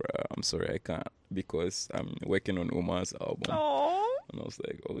like, "Bruh, I'm sorry, I can't because I'm working on Omar's album." Oh, And I was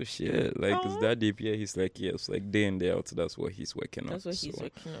like, "Oh shit! Like, is that deep?" Yeah, he's like, "Yes." Like day in day out, that's what he's working on. that's what he's So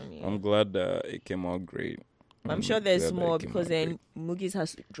working on. Yeah. I'm glad that it came out great. I'm sure there's glad that more it came because out then Moogie's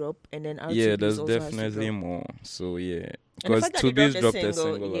has to drop, and then R2B's yeah, there's also has to definitely drop. more. So yeah, And the because fact that they Tubi's dropped a dropped a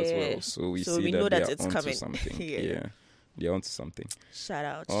single, single as yeah. well, so we So see we that know that they're it's onto coming. something. Yeah. Yeah, they're onto something. Shout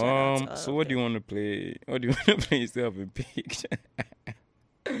out. Shout out to all So of what do you them. want to play? What do you want to play? You still haven't picked.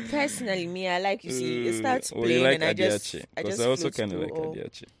 Personally, me, I like you see it starts Oh, playing, you like and I just Because I also float kind of through like all-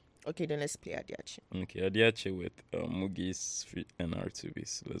 Adiache. Okay, then let's play Adiache. Okay, Adiache with Mugi's and R2B.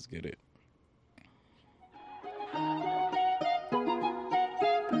 So let's get it.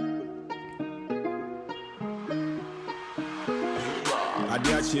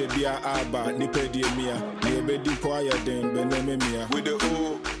 Adiache bia aba nipa die mia ne be di po aye den be ne me mia With the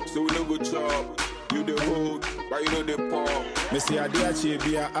O, so we no go chop. You the hold, why you know the pop? me say Adiache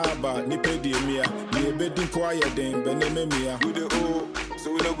bia aba nipa die mia ne be di po aye den be ne me mia With the O,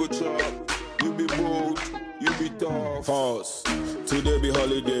 so we no go chop. You be bold, you be tough. pause today be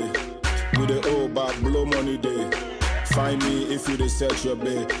holiday with the old back blow money day find me if you dey search your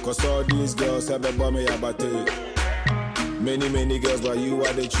bay cause all these girls have a bomb abate many girls but you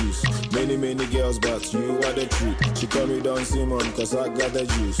are the choose many girls but you are the truth she call me Don Simon cause I got the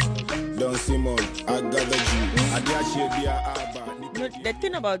juice Don Simon I got the juice Adiache bia aba No, the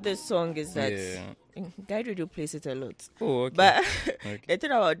thing about this song is that Yeah. Guide Radio plays it a lot. Oh, okay. But Okay. the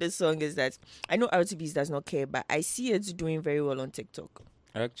thing about this song is that I know RTBs does not care, but I see it doing very well on TikTok.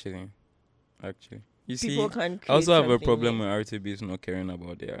 Actually. You People see, can I also create have a something problem new. with RTBs not caring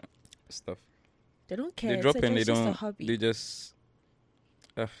about their stuff. They don't care. They drop and they it's just a don't. hobby. They just.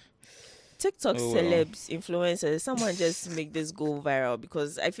 TikTok Oh, well. celebs, influencers, someone just make this go viral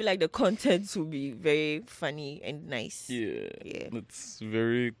because I feel like the content will be very funny and nice. Yeah. Yeah. It's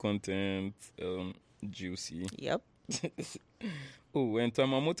very content juicy. Yep. Oh, and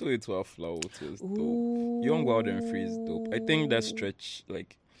Tamamoto it to a flower was dope. Ooh. Young Wild and Free is dope. I think that stretch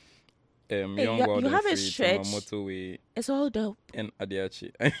like Young you Wild and have a Free, stretch. Tamamoto Way, It's all dope. and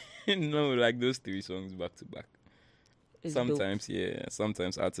Adiachi. No, like those 3 songs back to back. It's Sometimes, yeah.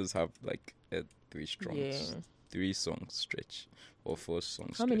 Sometimes artists have like 3 dope. Yeah. 3 songs stretch or 4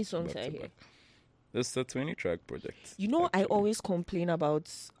 songs. How many stretch songs back are to here? back. That's a 20-track project. You know, I actually. always complain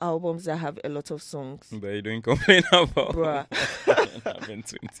about albums that have a lot of songs. But you don't complain about Bruh. having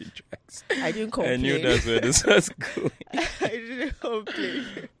 20 tracks. I didn't complain. I knew that's where this was going. I didn't complain.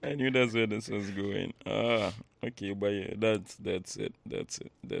 I knew that's where this was going. Okay, but yeah, that's it.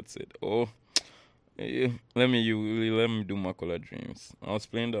 Oh, yeah, let me do Makola Dreams. I was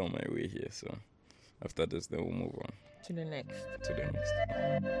playing down my way here, so after this, then we'll move on To the next. to the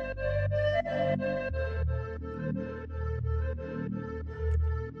next.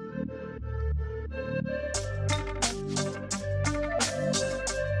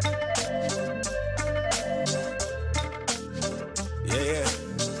 Yeah.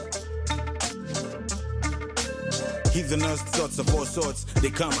 Heathenous thoughts of all sorts, they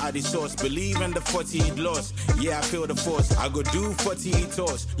come out the source. Believe in the 48 lost. Yeah, I feel the force. I go do 48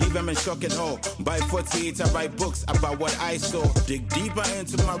 tours, leave them in shock and awe. By 48, I write books about what I saw. Dig deeper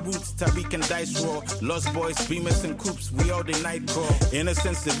into my roots, Tariq and Dice Raw. Lost boys, beamers and coops, we all the night crawl.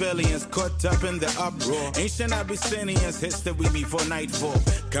 Innocent civilians caught up in the uproar. Ancient Abyssinians, history before nightfall.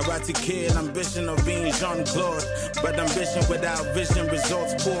 Karate Kid, ambition of being Jean-Claude. But ambition without vision,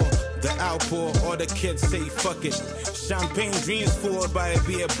 results poor. The outpour, all the kids say fuck it. Champagne dreams forward by a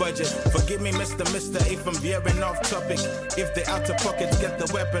beer budget. Forgive me, Mr. if I'm veering off topic. If they out of pockets, get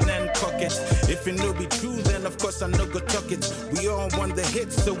the weapon and cock it. If it no be true, then of course I no go talk it. We all want the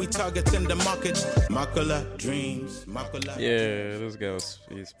hits, so we target in the market. Makola Dreams, Makola. Yeah, this guy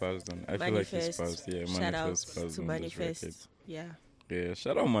he's passed on. I feel like he's Manifest. passed. Yeah, Shout out Manifest passed to on this record. Manifest. Yeah. Yeah,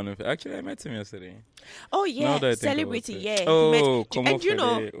 shout out Manifest. Actually, I met him yesterday. Oh Now yeah, that I think celebrity. about it. Yeah. He Oh, met- come and up you for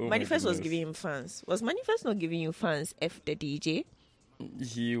know, the- oh my Manifest was goodness. giving him fans. Was Manifest not giving you fans? F the DJ.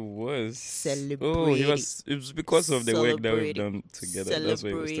 He was. Celebrity. Oh, he was. It was because of the work that we've Celebrity. done together. That's what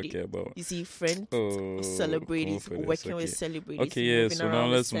he was Celebrity. talking about. You see, friends, Oh, celebrities, come for this, working with okay. celebrities. Okay, yeah. moving So now around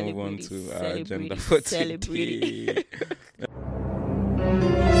with let's move on to celebrities, our agenda celebrities, for celebrity. today.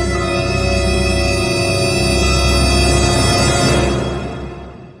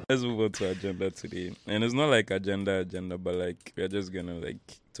 Let's move on to agenda today, and it's not like agenda, but like we're just gonna like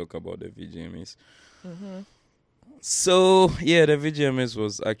talk about the VGMAs. So yeah, the VGMAs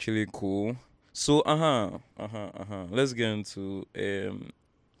was actually cool. So let's get into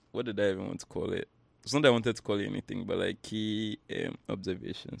what did I even want to call it? It's not that I wanted to call it anything, but like key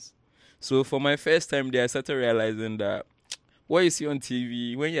observations. So for my first time there, I started realizing that what you see on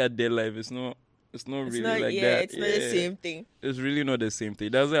TV when you're there live, it's not really like that. It's not the same thing. It's really not the same thing.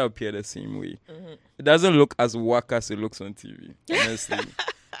 It doesn't appear the same way. It doesn't look as whack as it looks on TV. Honestly.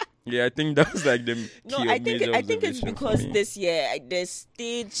 Yeah, I think that was like the No, key I think it's observation for because me. this year the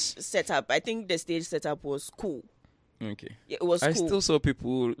stage setup. I think the stage setup was cool. Okay. Yeah, it was I cool. still saw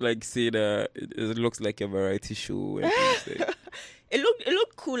people like say that it looks like a variety show and things like. It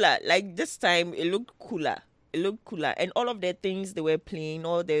looked cooler. Like this time, it looked cooler. And all of the things they were playing,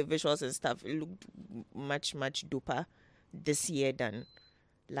 all the visuals and stuff, it looked much doper this year than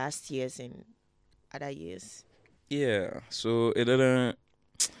last year's and other years. Yeah. So it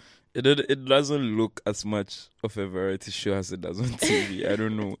doesn't look as much of a variety show as it does on TV. I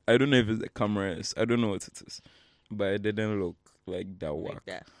don't know. I don't know if it's the cameras. I don't know what it is, but it didn't look like that whack. Like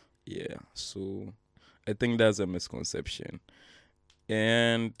that. Yeah. So I think that's a misconception.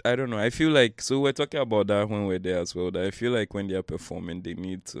 And I don't know. I feel like, so we're talking about that when we're there as well, that I feel like when they're performing, they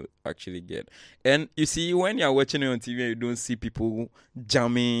need to actually get. And you see, when you're watching it on TV, you don't see people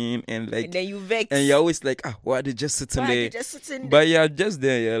jamming and like. And then you vex. And you're always like, why are they just sitting Why are there? they just sitting But you're just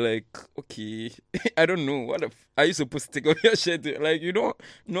there, you're like, okay, I don't know. Are you supposed to take off your shirt? Like, you don't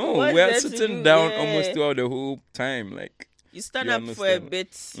know. What's We're there to sitting do? down Yeah. almost throughout the whole time. Like, You stand You up for a understand.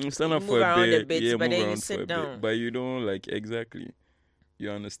 bit. you stand up move for around a bit, yeah, but move then you around for a sit bit, down. but you don't like exactly. You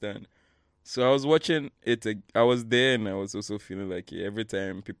understand? So I was watching it. I was there, and I was also feeling like every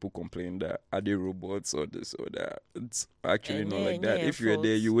time people complain that are they robots or this or that, it's actually not like that. If you were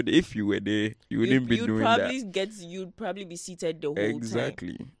there, you would. If you were there, you wouldn't be doing that. You'd probably be seated the whole time.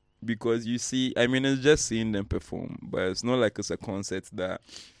 Exactly, because you see, I mean, it's just seeing them perform, but it's not like it's a concert that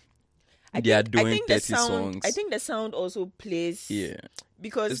they are doing 30 songs. I think the sound also plays. Yeah,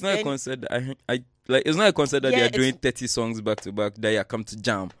 because it's not a concert. It's not a concert that they are doing 30 songs back to back. They are come to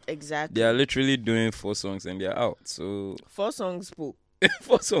jam. Exactly. They are literally doing 4 songs and they are out. So 4 songs, poo.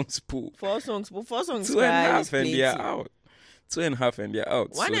 4 songs, poo. 4 songs, poo. 4 songs. 2.5 and they are out. 2.5 and they're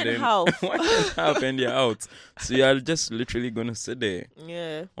out. 1.5. 1.5 and they're out. So you are just literally gonna sit there.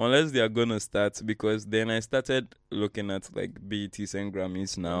 Yeah. Unless they are gonna start, because then I started looking at like BETs and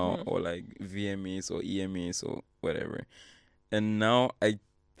Grammys now, or like VMAs or EMAs or whatever. And now I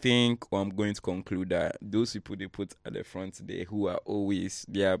think I'm going to conclude that those people they put at the front there who are always,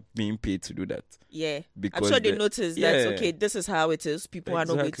 they are being paid to do that. Yeah. Because I'm sure they notice that, okay, this is how it is. People are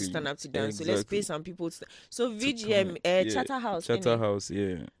not going to stand up to dance. So let's pay some people. So VGM, Charterhouse. Charterhouse,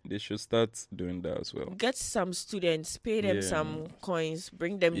 yeah. They should start doing that as well. Get some students, pay them some coins,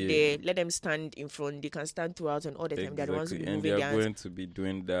 bring them there, let them stand in front. They can stand throughout and all the time. They're the ones who be moving their hands. And they are going to be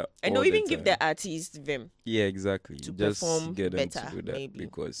doing that. And they'll even give the artists them. Yeah, exactly. To just perform get them better, to do that, maybe.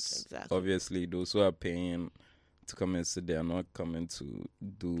 because obviously those who are paying to come and sit, they are not coming to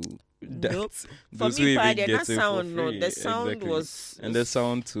do that. Nope. Those For me, that sound, no, the sound was, and the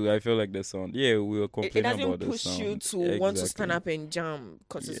sound too. I feel like the sound. Yeah, we were complaining about the sound. It doesn't push you to want to stand up and jam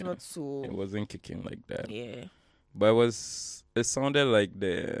because it's not so. It wasn't kicking like that. Yeah. But it sounded like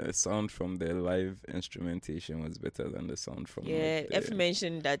the sound from the live instrumentation was better than the sound from. Yeah, F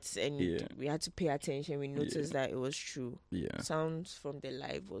mentioned that, and we had to pay attention. We noticed that it was true. Yeah, sound from the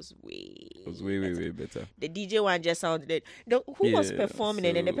live was way better. The DJ one just sounded. Who was performing,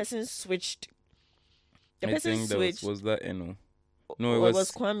 and then the person switched. I think switched. Was that Eno? No, it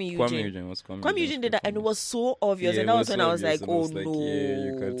was Kwame Eugene. Kwame Eugene did that, and it was so obvious. And that was when I was like, "Oh no!" Yeah,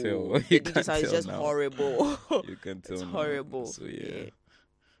 you can tell. It's just horrible. You can tell. It's horrible. So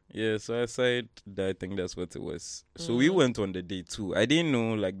yeah. So aside that, I think that's what it was. So we went on the day 2. I didn't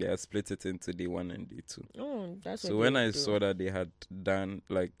know like they had split it into day 1 and day 2. Oh, that's. So when I saw that they had done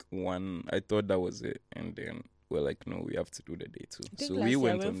like 1, I thought that was it, and then we're like, no, we have to do the day 2. So we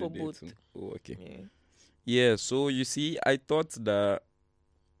went on the day 2. Oh, okay. Yeah, so you see, I thought that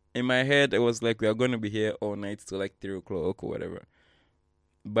in my head, it was like we are going to be here all night till like 3 o'clock or whatever.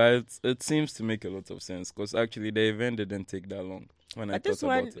 But it seems to make a lot of sense, because actually the event didn't take that long when I thought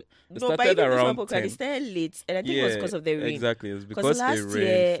about it. It started around 10. It started late, and I think it was because of the rain. Exactly, it's because the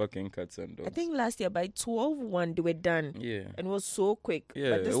rain fucking cuts and dogs. I think last year by 12:01 they were done. Yeah. And it was so quick.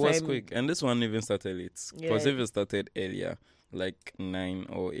 Yeah, but this it was time, quick. And this one even started late. Because if it started earlier, like 9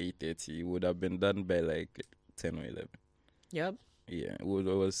 or 8:30, it would have been done by like 10 or 11. Yep. Yeah, it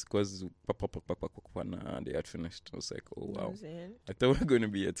was because they had finished. I was like, oh wow. I thought we were going to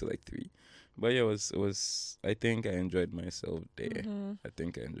be here till like 3. But yeah, it was I think I enjoyed myself there. I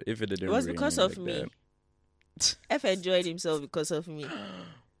think I enjoyed. If it didn't, it was rain because of like me. That. F enjoyed himself because of me.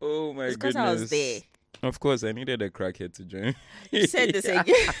 Oh my goodness. Because I was there. Of course, I needed a crackhead to join. You said this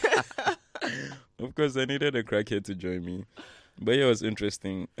again. Of course, I needed a crackhead to join me. But yeah, it was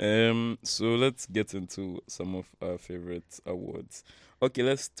interesting. So let's get into some of our favorite awards. Okay,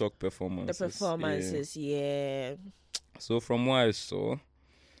 let's talk performances. The performances, yeah. So from what I saw,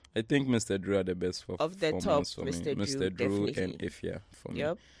 I think Mr. Drew had the best performance of the top, for Mr. me. Mr. Drew definitely. and Ifya for me.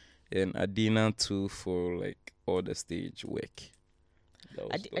 Yep. And Adina too for like all the stage work.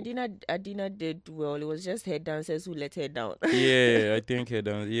 Adina did well. It was just her dancers who let her down. Yeah, I think her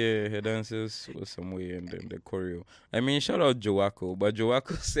dancers was some way, and then the choreo. I mean, shout out Joako, but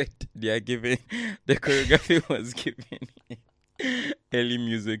Joako said they are giving the choreography was giving early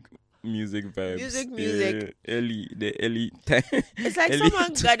music vibes. Music. Early time. It's like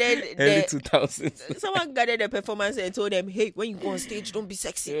someone gathered early 2000s. Someone gathered the performance and told them, "Hey, when you go on stage, don't be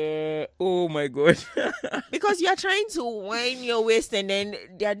sexy." Oh my god. Because you are trying to wind your waist, and then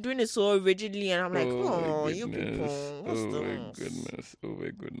they are doing it so rigidly, and I'm like, "Oh, you people, what's Oh my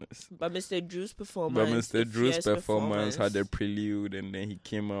goodness. But Mr. Drew's performance had a prelude, and then he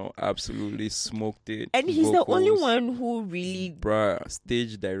came out absolutely smoked it. And he's the only one who really,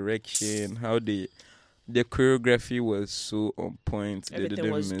 stage direction. How the choreography was so on point. They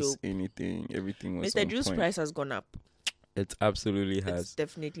didn't miss dope. anything. Everything was Mr. on Drew's point. price has gone up. It absolutely has. It's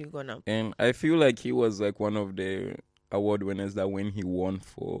definitely gone up. And I feel like he was like one of the award winners that when he won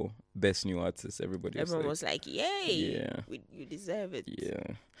for Best New Artist, everyone was like, yay, you deserve it.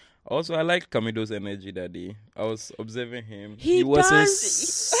 Yeah. Also, I liked Camido's energy that day. I was observing him. He wasn't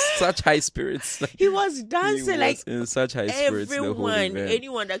such high spirits. He was dancing like in such high spirits. The whole everyone, event.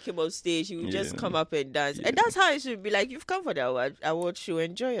 anyone that came on stage, he would just come up and dance. And that's how it should be. Like, you've come for the award show.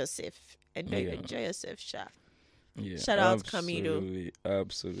 Enjoy yourself. Enjoy yourself, Sha. Yeah, Shout out Camido.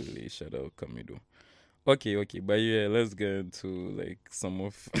 Absolutely. Shout out Camido. Okay. But yeah, let's get into like some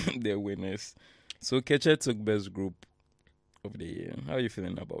of their winners. So Keche took best group of the year. How are you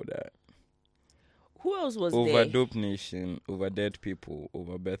feeling about that? Who else was Over there? Dope Nation, over Dead People,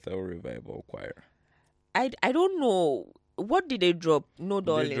 over Bethel Revival Choir. I don't know. What did they drop? No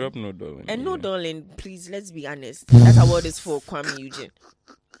Darling. They dropped No Darling. And No Darling, please, let's be honest. That award is for Kwame Eugene.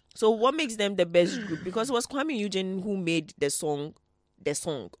 So what makes them the best group? Because it was Kwame Eugene who made the song.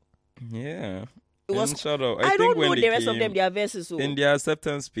 Yeah. It was. Shout out. I think don't when know they the rest of came them, their verses. So. in their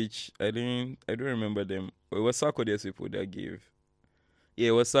acceptance speech, I don't remember them. It was Sarkodie's people that gave. Yeah,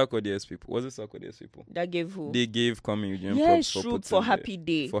 it was Sarkodie's people. Was it Sarkodie's people? That gave who? They gave Kwame Eugene Yes, props true, for for Happy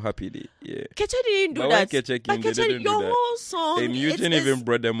Day. For Happy Day, yeah. Keche didn't do But that. when Keche came, But they didn't do your that. whole song. And Eugene even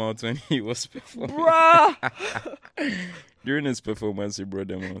brought them out when he was performing. Bruh. During his performance, he brought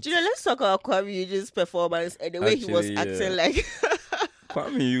them out. You know, let's talk about Kwame Eugene's performance and the way he was Actually, acting like.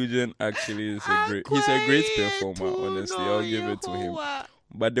 Kwame Eugene actually is he's a great performer, honestly. I'll give it to him.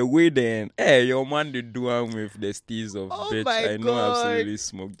 But the way then, your man did do one with the steez of bitch. I know God. absolutely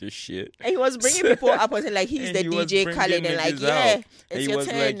smoked this shit. And he was bringing people up and saying, like, he's And the he was DJ bringing Khaled and like, niggas yeah, out. it's He your was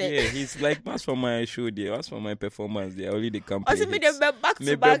turn. like, he's like, as for my show there, as for my performance there, only the company Also, made them back to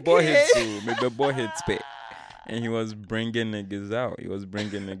Maybe back. boy hits too. Maybe boy hits pay. And he was bringing niggas out. It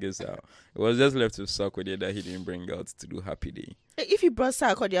was just left to Sarkodie that he didn't bring out to do Happy Day. If he brought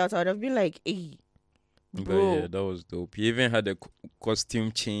Sarkodie out, I would have been like, hey, But bro. yeah, that was dope. He even had a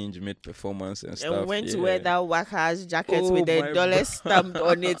costume change mid-performance and stuff. And went to yeah. wear that whack-ass jacket Oh with the my dollar bro- stamped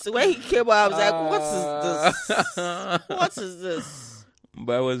on it. When he came out, I was like, what is this? What is this?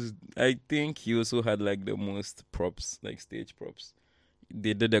 But I think he also had like the most props, like stage props.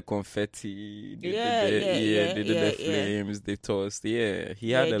 They did the confetti. They did the flames. They tossed. Yeah,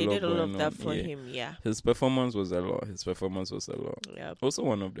 he had a they lot did all going of that on. for Yeah. him, yeah. His performance was a lot. Yeah, Also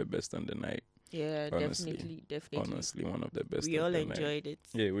one of the best on the night. yeah, Honestly. definitely. Honestly, one of the best. We on all the night. enjoyed it.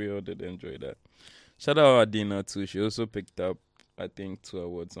 Yeah, we all did enjoy that. Shout out Adina too. She also picked up, I think, 2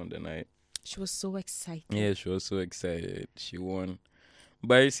 awards on the night. She was so excited. Yeah, she was so excited. She won.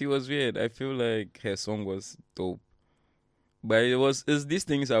 But you see, it was weird. I feel like her song was dope. But it's these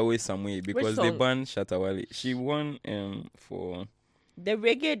things are always some way because they song? banned Shatawale. She won for The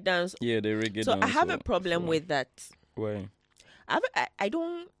reggae dance. the reggae So dance. I have a problem with that. Why? I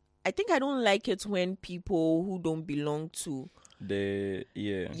think I don't like it when people who don't belong to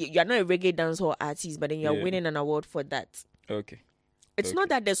you're not a reggae dancehall artist, but then you're Yeah. winning an award for that. Okay. It's not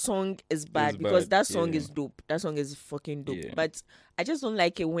that the song is bad, It's because bad, that song yeah. is dope. That song is fucking dope. Yeah. But I just don't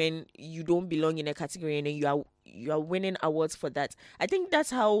like it when you don't belong in a category and then you are winning awards for that. I think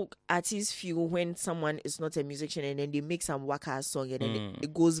that's how artists feel when someone is not a musician and then they make some waka song and then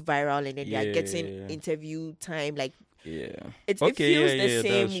it goes viral and then they are getting interview time. Like Yeah. it feels the that's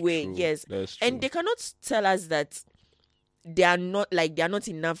same way. true. Yes. That's true. And they cannot tell us that they are not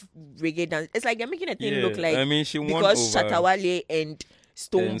enough reggae dance. It's like they're making a thing look like I mean, she won because over Shatawale and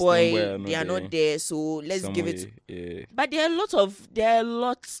Stonebwoy Stonebwoy are they are not there, so let's give it. Yeah. But there are a lot of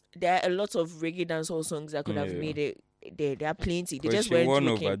reggae dancehall songs that could have Yeah. made it. There are plenty. They 'Cause just she weren't won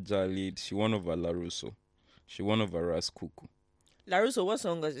looking. over Jalid. She won over Larusso. She won over Ras Kuku. Larusso, what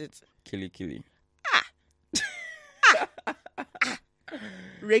song was it? Kili.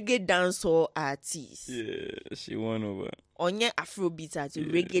 Reggae dancehall artist. Yeah, she won over. Onye Afrobeat artist,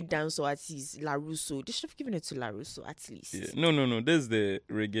 reggae dancehall artist, Larusso. They should have given it to Larusso at least. Yeah. No. This is the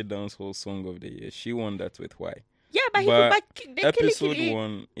reggae dancehall song of the year. She won that with Why. Yeah, but episode Kili.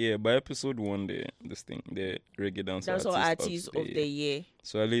 one. Yeah, by episode one, the reggae dancehall artist of the year.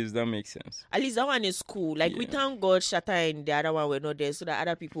 So at least that makes sense. At least that one is cool. Like we Yeah. thank God Shatta and the other one were not there so that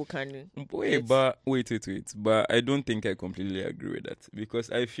other people can. Wait. But I don't think I completely agree with that because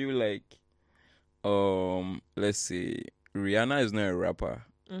I feel like, let's say Rihanna is not a rapper,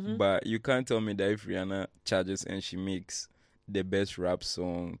 but you can't tell me that if Rihanna charges and she makes the best rap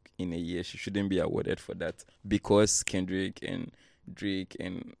song in a year, she shouldn't be awarded for that because Kendrick and Drake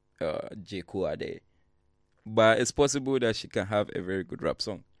and J. Cole are there. But it's possible that she can have a very good rap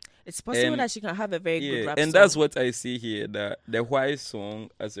song. It's possible that she can have a very good rap song. And that's what I see here, that the Why song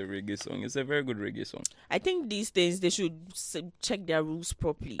as a reggae song is a very good reggae song. I think these things they should check their rules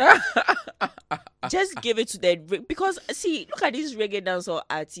properly. Just give it to them because see, look at these reggae dancehall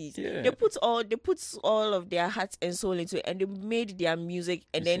artists. Yeah. They put all of their heart and soul into it, and they made their music,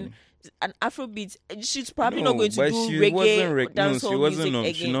 and then an Afrobeat. She's probably not going to do reggae dancehall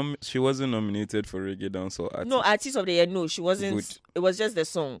music again. She wasn't nominated for reggae dancehall artist. No, artist of the year. No, she wasn't. Good. It was just the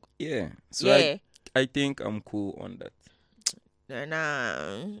song. Yeah. So Yeah. I think I'm cool on that.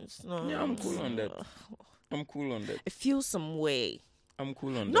 Nah, it's not. Yeah, I'm cool on that. I'm cool on that. It feels some way. I'm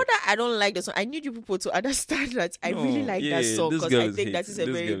cool on Not that. that I don't like the song. I need you people to understand that I No, really like that song this because girl I is think hate. that is a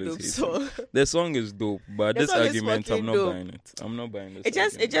This very girl is dope hating. song. The song is dope, but The this song is argument, I'm fucking not dope. buying it. I'm not buying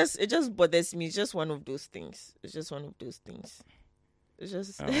this. It just bothers me. It's just one of those things. It's just one of those things. It's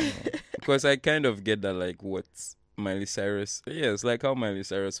just I don't know. Because I kind of get that, like, what Miley Cyrus. Yeah, it's like how Miley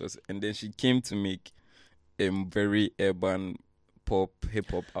Cyrus was, and then she came to make a very urban pop hip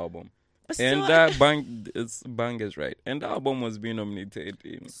hop album. And that it's bangers, right? And the album was being nominated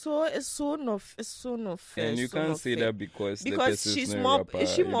in. So it's so not fair. And you can't say that because she's more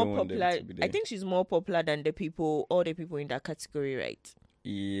popular. I think she's more popular than all the people in that category, right?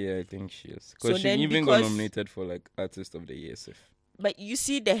 Yeah, I think she is. So Because she then even got nominated for like Artist of the Year. But you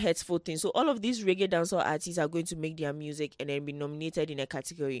see the hurtful thing. So all of these reggae dancehall artists are going to make their music and then be nominated in a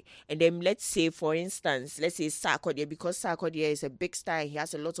category. And then let's say, for instance, Sarkodie, because Sarkodie is a big star and he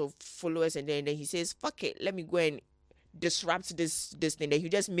has a lot of followers, and then he says, fuck it, let me go and disrupt this thing. Then he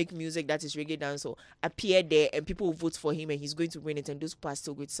just make music that is reggae dancehall, appear there, and people will vote for him, and he's going to win it, and those people are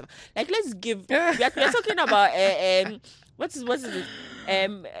still going to survive. Like, let's give... we are talking about... what is it?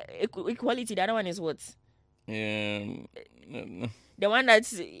 Equality. The other one is what? The one that's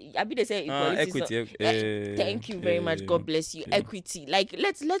they say equality. Equity. Thank you very much. God bless you. Yeah. Equity. Like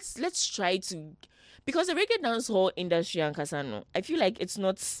let's try to, because the reggae dancehall industry and Kasano, I feel like it's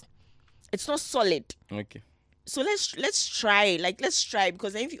not solid. Okay. So let's try. Let's try,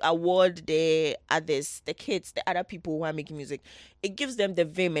 because then if you award the others, the kids, the other people who are making music, it gives them the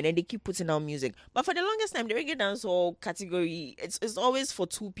vim and then they keep putting out music. But for the longest time, the reggae dancehall category, it's always for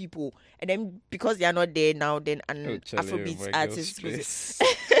two people, and then because they are not there now, then an Afrobeat artist.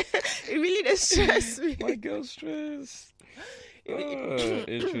 It really does stress me. My girl stress.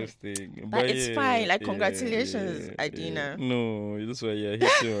 Interesting. But it's fine. Like, congratulations, Adina. No, this way, yeah,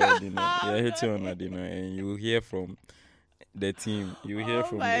 hit you on Adina. Yeah, hit you on Adina, and you will hear from the team. You will hear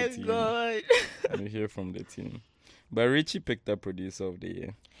from the team. Oh my God. You hear from the team. But Richie picked up producer of the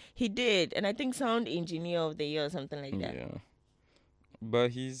year. He did, and I think sound engineer of the year or something like that. Yeah.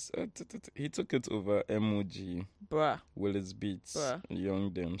 But he took it over MOG, Bruh. Willis Beats, Bruh.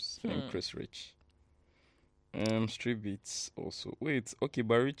 Young Dems, and Chris Rich. Street Beats also. Wait, okay,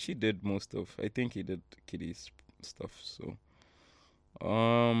 but Richie did most of. I think he did Kiddy's stuff. So,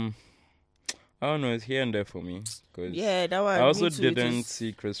 I don't know. It's here and there for me. Cause Yeah, that one. I also me too, didn't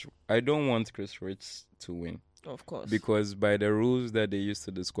see Chris. I don't want Chris Rich to win Of course. because by the rules that they used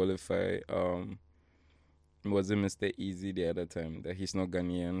to disqualify, was it Mr. Easy the other time that he's not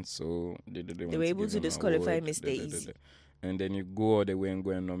Ghanaian, so they were able to disqualify Mr. Easy. And then you go all the way and go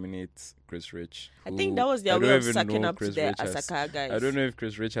and nominate Chris Rich. I think that was their way of sucking up to the Asakaa guys. I don't know if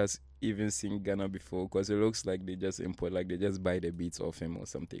Chris Rich has even seen Ghana before, because it looks like they just import, like they just buy the beats off him or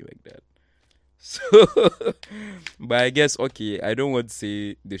something like that. So, but I guess, okay, I don't want to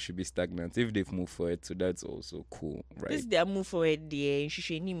say they should be stagnant. If they've moved forward, so that's also cool, right? This is their move forward there.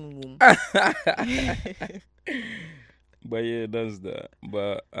 But yeah, that's that.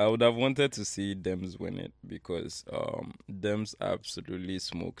 But I would have wanted to see Dems win it, because Dems absolutely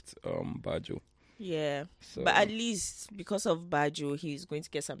smoked Bajo. Yeah. So, But at least because of Bajo, he's going to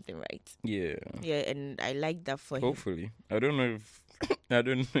get something right. yeah. Yeah, and I like that for him. Hopefully. I don't know if I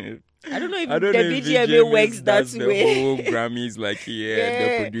don't know if I don't the know if VGMA works that does way. The whole Grammys, like,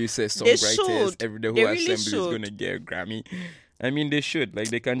 the producers, They songwriters, should. the whole They really assembly is should. going to get a Grammy. I mean, they should. Like,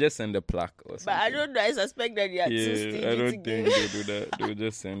 they can just send a plaque or something. But I don't know. I suspect that they are too stingy I to don't think give. they do that. They'll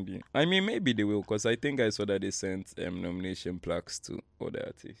just send you. I mean, maybe they will, because I think I saw that they sent nomination plaques to other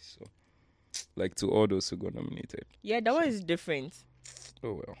artists. So, like, to all those who got nominated. Yeah, that one is different.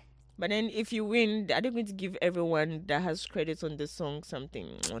 Oh, well. But then if you win, are they going to give everyone that has credit on the song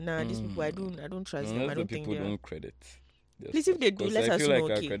something? Oh, nah, these people, I don't trust them. Unless I don't the think people they don't credit. their Please, if they do, 'Cause let I us feel know,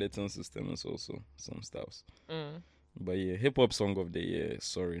 like our okay? crediting system is also some stuffs. But yeah, hip hop song of the year.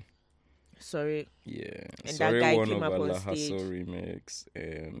 Sorry. Yeah. And Sorry, that guy one came of up on Allah stage. Hasso remix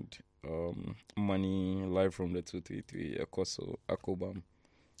and Money live from the 233 Akoso Akobam.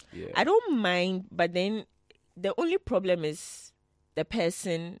 Yeah. I don't mind, but then the only problem is the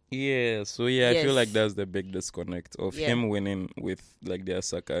person. Yeah, so yeah, I feel Yes. like that's the big disconnect of Yeah. him winning with like the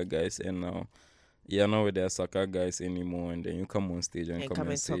Asaka guys, and now you're not with the Asaka guys anymore, and then you come on stage and come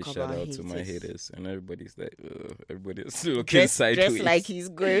and say talk shout about out to my haters. haters, and everybody's like, everybody's looking sideways. Dressed like he's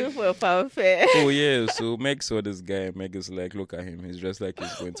going for a fanfare. Oh yeah, so Meg saw this guy. Meg is like, look at him. He's dressed like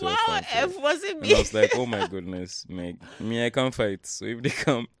he's going to a Wow, fanfare. F wasn't And me. I was like, oh my goodness, Meg. Me, I can't fight. So if they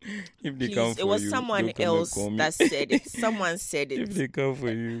come Please, for it was you, someone don't come and else call me. that said it. Someone said If it. they come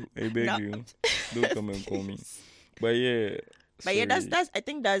for you, I beg No. you, don't come and call me. But yeah. But yeah, sorry. that's I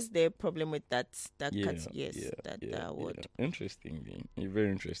think that's the problem with that that yeah, award. yeah. Interesting, man.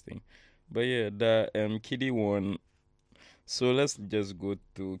 Very interesting. But yeah, the Kitty won. So let's just go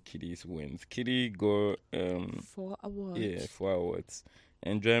to Kitty's wins. Kitty got 4 awards. yeah, 4 awards.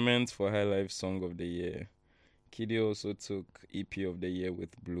 Enjoyment for High Life Song of the Year. Kitty also took EP of the Year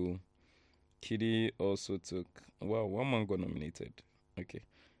with Blue. Kitty also took One Man got nominated. Okay.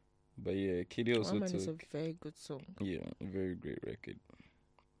 But yeah, Kitty also Woman is a took very good song. yeah, a very great record.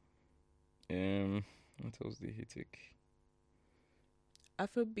 What else did he take?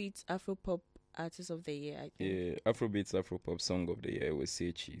 Afrobeat, Afropop Artist of the Year, I think. Yeah, Afrobeats, Afropop Song of the Year with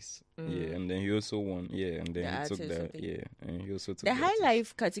Say Cheese. Yeah, and then he also won. Yeah, and then The he took artist that. of the- Yeah, and he also took The High artist.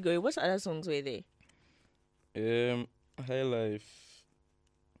 Life category, what other songs were there? High Life.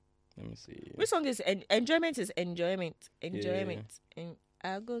 Let me see. Which song is Enjoyment is Enjoyment. Enjoyment. And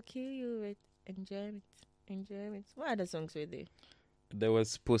I'll go kill you with Enjoyment. Enjoyment. What other songs were there? There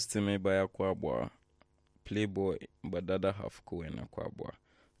was Post to Me by Aquabwa, Playboy, Badada Hafko and Aquabwa.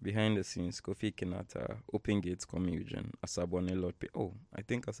 Behind the scenes, Kofi Kinata, Open Gates Communion, Asabone Lord P. Oh, I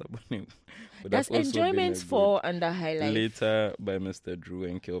think Asabone. But That's also been Enjoyment a for under High Life. Later by Mr. Drew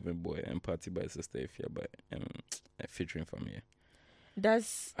and Kelvin Boy, and Party by Sister Ifya by featuring Family.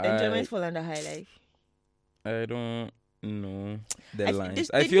 That's I- Enjoyment for under High Life. I don't know the I lines.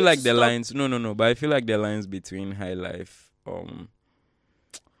 they I feel need like to the stop- lines. No. But I feel like the lines between High Life,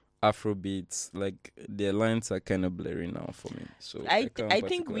 Afrobeats, like the lines are kind of blurry now for me. So I can't think we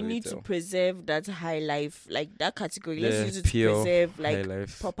particularly need tell. to preserve that High Life, like that category. The Let's use it to pure preserve High like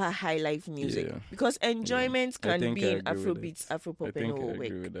Life. proper High Life music. Yeah. Because Enjoyment I can think be I in agree with Afrobeats, I Afropop, and think I all agree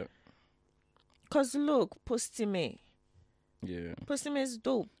work. with that. Cause look, Postime Yeah, is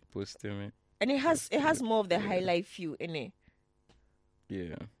dope, post me. and it has more of the High Life feel in it.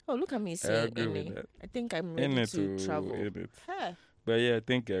 Yeah, Oh, look at me I saying agree in with it. that. I think I'm In ready it to too, travel. in it. Huh. But yeah, I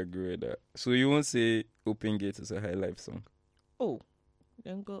think I agree with that. So you won't say Open Gates is a High Life song? Oh,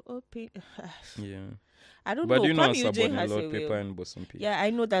 then go open. Yeah. I don't But know. do you know Kwame Eugene Asabone has a Lord Paper will. and Bosom P? Yeah, I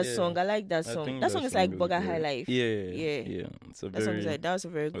know that Yeah. song. I like that I song. think That song is like Bugger High great. Life. Yeah. Yeah. It's a That song is very like that was a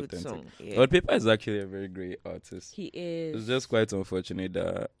very good authentic. song. Yeah. Lord Paper is actually a very great artist. He is. It's just quite unfortunate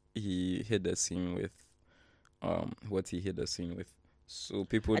that he hit the scene with what he hit the scene with. So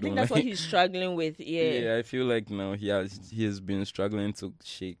people I don't think that's like what he's struggling with. Yeah. I feel like now he has been struggling to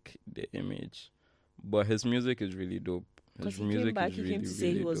shake the image. But his music is really dope. Because His he music came back, is he really, came to say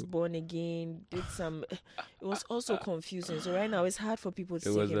really he was dope. born again, did some. It was also confusing. So right now it's hard for people to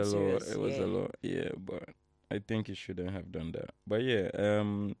It take was him a lot. serious. It was a lot. Yeah, but I think he shouldn't have done that. But yeah,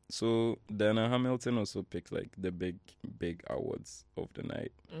 so Diana Hamilton also picked like the big awards of the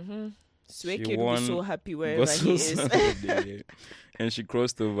night. Mm-hmm. Sway She Kid will be won so happy wherever Gospel he is. Song of the Year. And she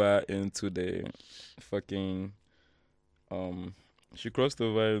crossed over into the fucking she crossed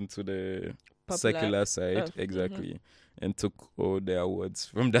over into the Popular. secular side, Oh, exactly, and took all the awards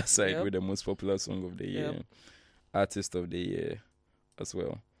from that side Yep. with the most popular song of the year, Yep. artist of the year as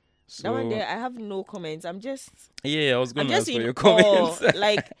well. So That one there, I have no comments. I'm just yeah, I was I'm gonna just ask for in your awe, comments.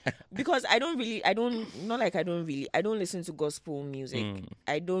 like, because I don't listen to gospel music.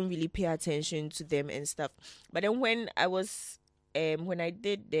 I don't really pay attention to them and stuff. But then when I was, when I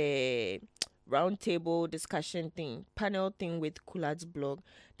did the roundtable discussion thing, panel thing with Kulat's blog,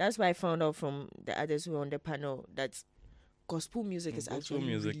 that's why I found out from the others who were on the panel that gospel music is Gospel actually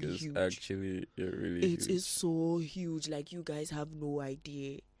music really is huge. actually really It huge. is so huge. Like, you guys have no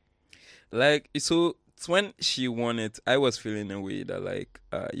idea. Like, so when she won it, I was feeling a way that like,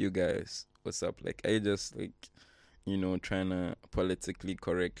 you guys, what's up? Like, I just like, trying to politically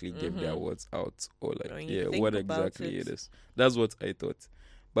correctly give the awards out, or like, When you yeah, think what about exactly it. it is. That's what I thought.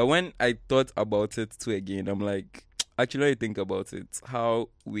 But when I thought about it too again, I'm like, actually, I think about it, how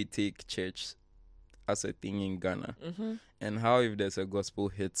we take church as a thing in Ghana, and how if there's a gospel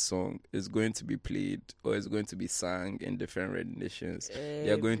hit song, it's going to be played or it's going to be sung in different renditions.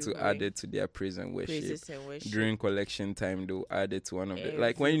 They're going to Everywhere. add it to their praise and worship. Praises and worship. During collection time, they'll add it to one of the,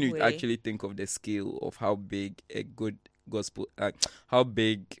 like, when you Everywhere. actually think of the scale of how big a good gospel, how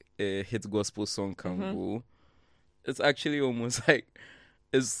big a hit gospel song can go, it's actually almost like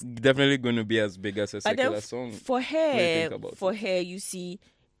it's definitely going to be as big as a But then secular song. for What do you her, think about for her, you see,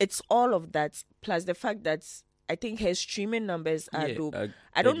 it's all of that plus the fact that I think her streaming numbers are Yeah, dope.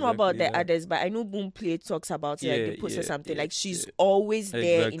 I don't know about the exactly that. others, but I know Boomplay talks about it. Like they posted something like she's yeah. always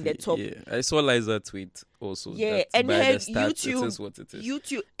there in the Exactly, top. Yeah, I saw Liza tweet also. Yeah, that and by her the stats, YouTube, it is what it is.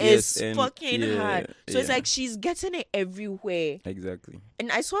 YouTube Yes, is and fucking yeah, hard. So it's yeah. like she's getting it everywhere. Exactly.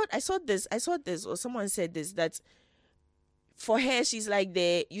 And I saw this, or someone said this, that for her, she's like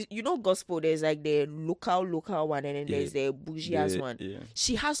you know gospel, there's like the local one, and then there's the bougie ass one. Yeah.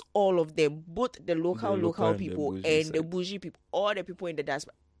 She has all of them, both the local and the people bougie and the side. bougie people, all the people in the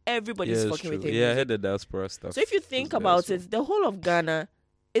diaspora. Everybody's Yeah, it's fucking with true. her Yeah, I music. heard the diaspora stuff. So if you think was there about as well. it, the whole of Ghana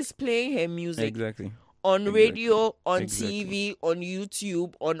is playing her music Exactly. on Exactly. radio, on Exactly. TV, on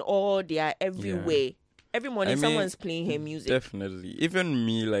YouTube, on all, they are everywhere. Every morning, I mean, someone's playing her music. Definitely. Even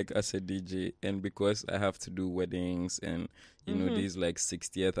me, like as a DJ, and because I have to do weddings and, you know, these like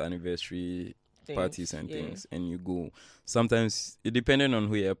 60th anniversary parties and things, and you go. Sometimes, it depending on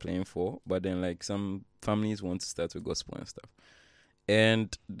who you're playing for, but then like some families want to start with gospel and stuff.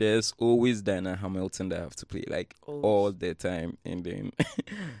 And there's always Diana Hamilton that I have to play like all the time. And then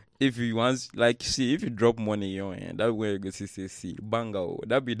if you want, like, see, if you drop money on hand, that way you go see banga.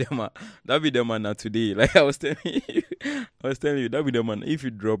 That be them man now today. Like I was telling you, that be them man. If you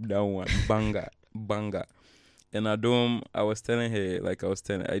drop that one, banga. And I was telling her,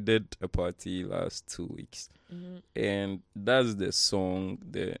 I did a party last 2 weeks. And that's the song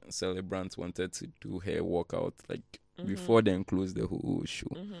the celebrant wanted to do her walkout, like, before they close the whole show.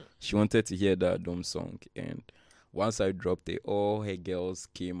 She wanted to hear that Dome song. And once I dropped it, all her girls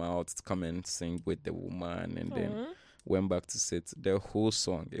came out to come and sing with the woman, and then went back to sit. The whole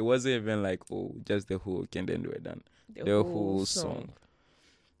song. It wasn't even like, just the hook and then we're done. The whole song.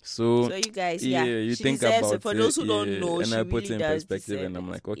 So you guys, you she think deserves about it. For those who don't know, and she I put really in does perspective, deserve and I'm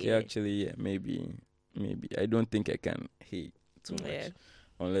it. like, okay, actually, maybe. I don't think I can hate too much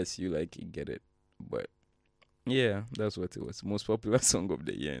unless you like get it. But yeah, that's what it was. Most popular song of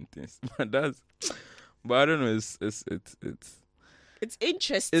the year and things. But I don't know. It's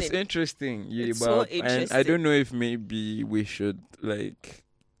interesting. It's interesting. Yeah, It's but so and I interesting. don't know if maybe we should like.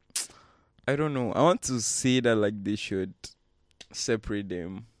 I don't know. I want to say that like they should separate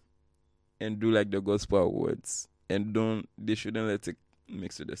them and do like the gospel awards, and they shouldn't let it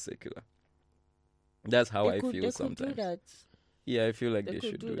mix with the secular. That's how I feel sometimes. Do that. Yeah, I feel like they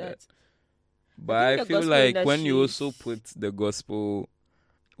could should do that. I But I think the feel gospel like when you industry also put the gospel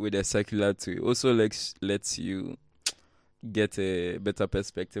with the secular too, it also like lets you get a better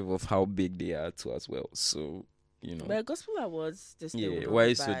perspective of how big they are too as well. So, you know. But gospel awards, this Yeah,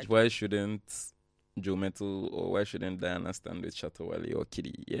 bad. why shouldn't Joe Metal or why shouldn't Diana stand with Shatawale or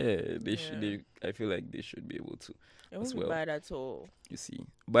Kitty? Yeah, I feel like they should be able to. It won't be bad at all. You see.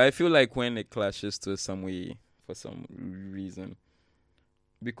 But I feel like when it clashes to some way for some reason,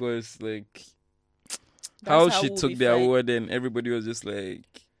 because like how she took the award and everybody was just like,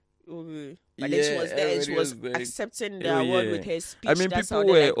 but then she was there and she was like, accepting the award with her speech. I mean, that people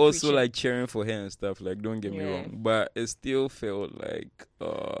sounded were like also preaching. like cheering for her and stuff. Like, don't get me wrong, but it still felt like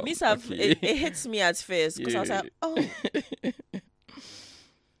it hits me at first because I was like, oh.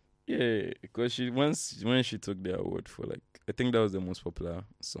 Yeah, because when she took the award for like, I think that was the most popular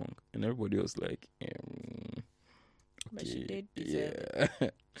song, and everybody was like, okay, but she did deserve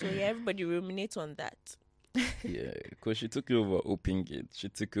it. So everybody ruminate on that. Yeah, because she took over Open Gate, she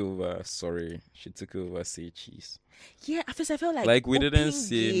took over Sorry, she took over Say Cheese. Yeah, at first I felt like we didn't Open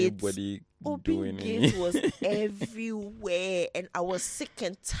see Gate, anybody Open doing Gate it. was everywhere, and I was sick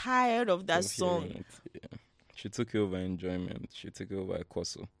and tired of that song. Yeah. She took over Enjoyment. She took over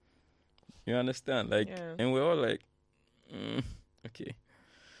Koso. You understand? Like, and we're all like, okay.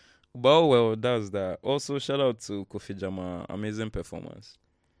 But well, that's that. Also, shout out to Kofi Jama. Amazing performance.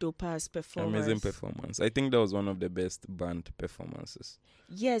 Dope-ass performance. Amazing performance. I think that was one of the best band performances.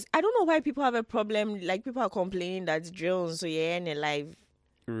 Yes. I don't know why people have a problem. Like, people are complaining that drill, so you're in a live.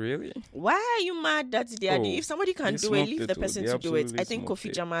 Really? Why are you mad that they are doing? If somebody can do it, leave the person They to do it. I absolutely think smoked Kofi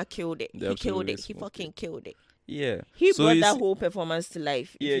it. Jama killed it. They He killed absolutely it. He smoked fucking killed it. Yeah. He So brought you that see- whole performance to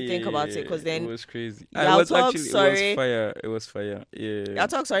life. If you think about it, because then it was crazy. Y'all It Talk was Sorry. fire. It was fire. Yeah. Y'all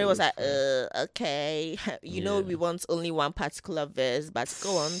Talk Sorry it was like, fire. okay, you know we want only one particular verse, but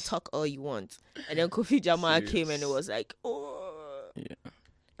go on, talk all you want. And then Kofi Jama came and it was like, oh. Yeah.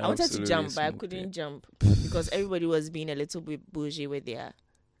 I wanted to Absolutely jump, but I smoked couldn't it. jump because everybody was being a little bit bougie with their.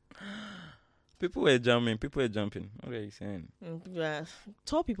 People were jumping. What are you saying?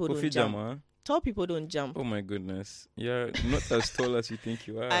 Tall people Kofi don't jump. Jama. Tall people don't jump. Oh my goodness. You're not as tall as you think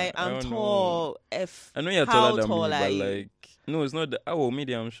you are. I am don't tall. know. I know you're taller than me, but like, no, it's not that. Oh,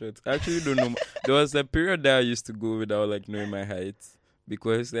 medium short. I actually don't know. There was a period that I used to go without like knowing my height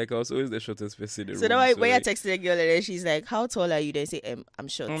because like I was always the shortest person in the So room. now when you're like, texting a girl and then she's like, "How tall are you?" Then say, "I'm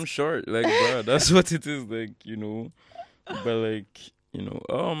short." I'm short, like bro, that's what it is, like, but like,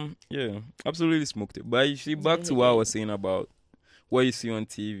 yeah, absolutely smoked it. But you see, back to what I was saying about what you see on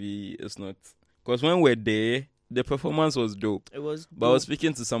TV, it's not, because when we're there, the performance was dope. It was. But I was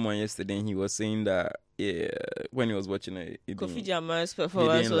speaking to someone yesterday, and he was saying that when he was watching it, Kofi Jama's he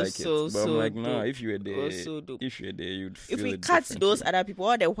performance didn't was like so it. But I'm like, dope. nah, if you were It there, was so dope. you'd feel If we it cut differently. those other people,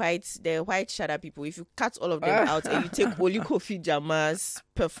 all the white shadow people, if you cut all of them out and you take only Kofi Jama's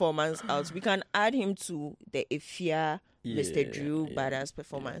performance out, we can add him to the Ifya, Mr. Drew, badass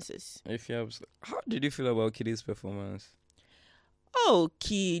performances. How did you feel about Kiddy's performance? Oh,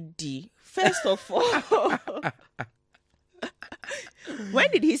 Kiddy. First of all, when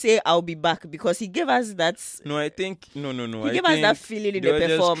did he say I'll be back? Because he gave us that. No, I think no. He gave us that feeling in the They were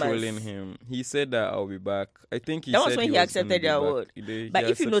performance. just trolling him. He said that I'll be back. I think That was said when he was accepted gonna the be back. award. But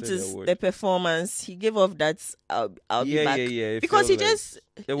if you accepted notice award. the performance, he gave off that I'll be back. Yeah. Because he felt like just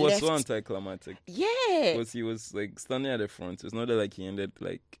it was left. so anticlimactic. Yeah. Because he was like standing at the front. It's not that like he ended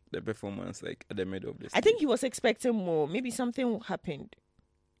like the performance like at the middle of the stage. I think he was expecting more. Maybe something happened.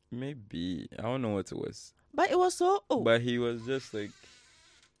 Maybe. I don't know what it was. But it was so But he was just like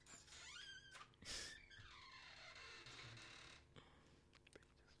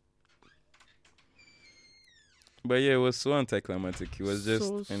But yeah, it was so anticlimactic. He was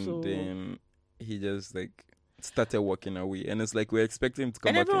just then he just like started walking away. And it's like we're expecting him to come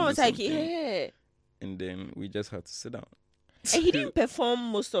and back everyone and was do like, something. yeah. And then we just had to sit down. And he didn't perform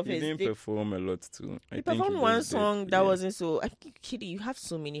most of He his. didn't perform a lot too. He performed one song that wasn't so. I think, Kitty, you have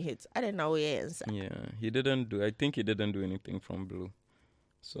so many hits. I don't know. Yes. Yeah, he didn't do. I think he didn't do anything from Blue.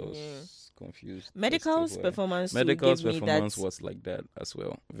 So I was confused. Medical's performance. Medical's performance was like that as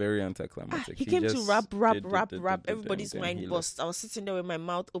well. Very anticlimactic. He came to rap. did Everybody's mind burst. I was sitting there with my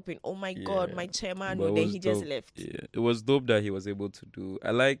mouth open. Oh my God, my chairman. But And it then was he just dope. left. Yeah, it was dope that he was able to do. I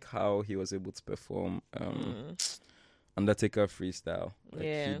like how he was able to perform Undertaker freestyle. Like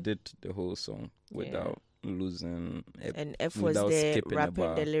he did the whole song without losing. And F was there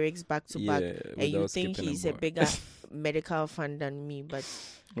rapping the lyrics back to back. And you think he's a bigger Medical fan than me, but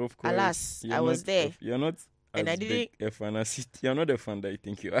of course, alas, I was there. You're not. And I didn't. A fan as you're not the fan that you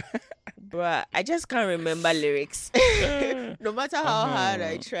think you are. Bruh, I just can't remember lyrics. No matter how hard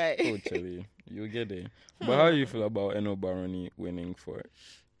I try. Oh, Charlie, you'll get there. But how do you feel about Eno Baroni winning for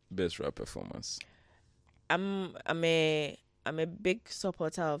best rap performance? I'm a big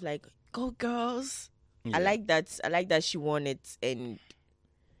supporter of like go girls. Yeah. I like that she won it, and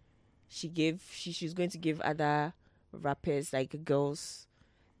she's going to give other rappers like girls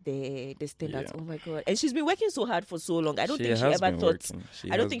this thing that, oh my God. And she's been working so hard for so long. I don't think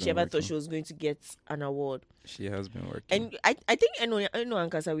she ever thought she was going to get an award. She has been working. And I think Eno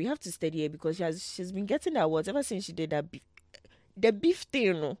Ankasa, we have to study her because she's been getting the awards ever since she did that beef. The beef thing,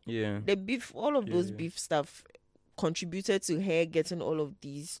 you know. Yeah. The beef, all of those beef stuff contributed to her getting all of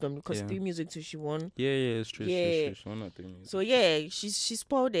these because 3 Music too she won. Yeah, it's true. Yeah. She won 3 Music. So yeah, she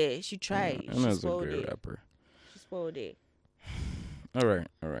spoiled it. She tried. Yeah, Eno's a great rapper. She spoiled it. All right.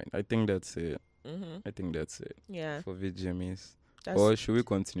 I think that's it. Mm-hmm. I think that's it. Yeah. For VGMAs. Or should we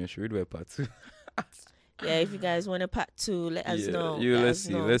continue? Should we do a part 2? Yeah, if you guys want a part 2, let us know.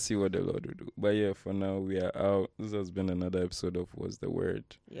 Let's see what the Lord will do. But yeah, for now we are out. This has been another episode of What's the Word.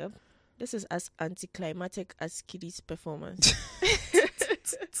 Yep. This is as anticlimactic as Kiddy's performance.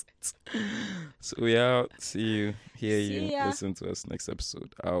 So we out. See you. Hear you. Listen to us next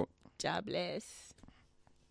episode. Out. God bless.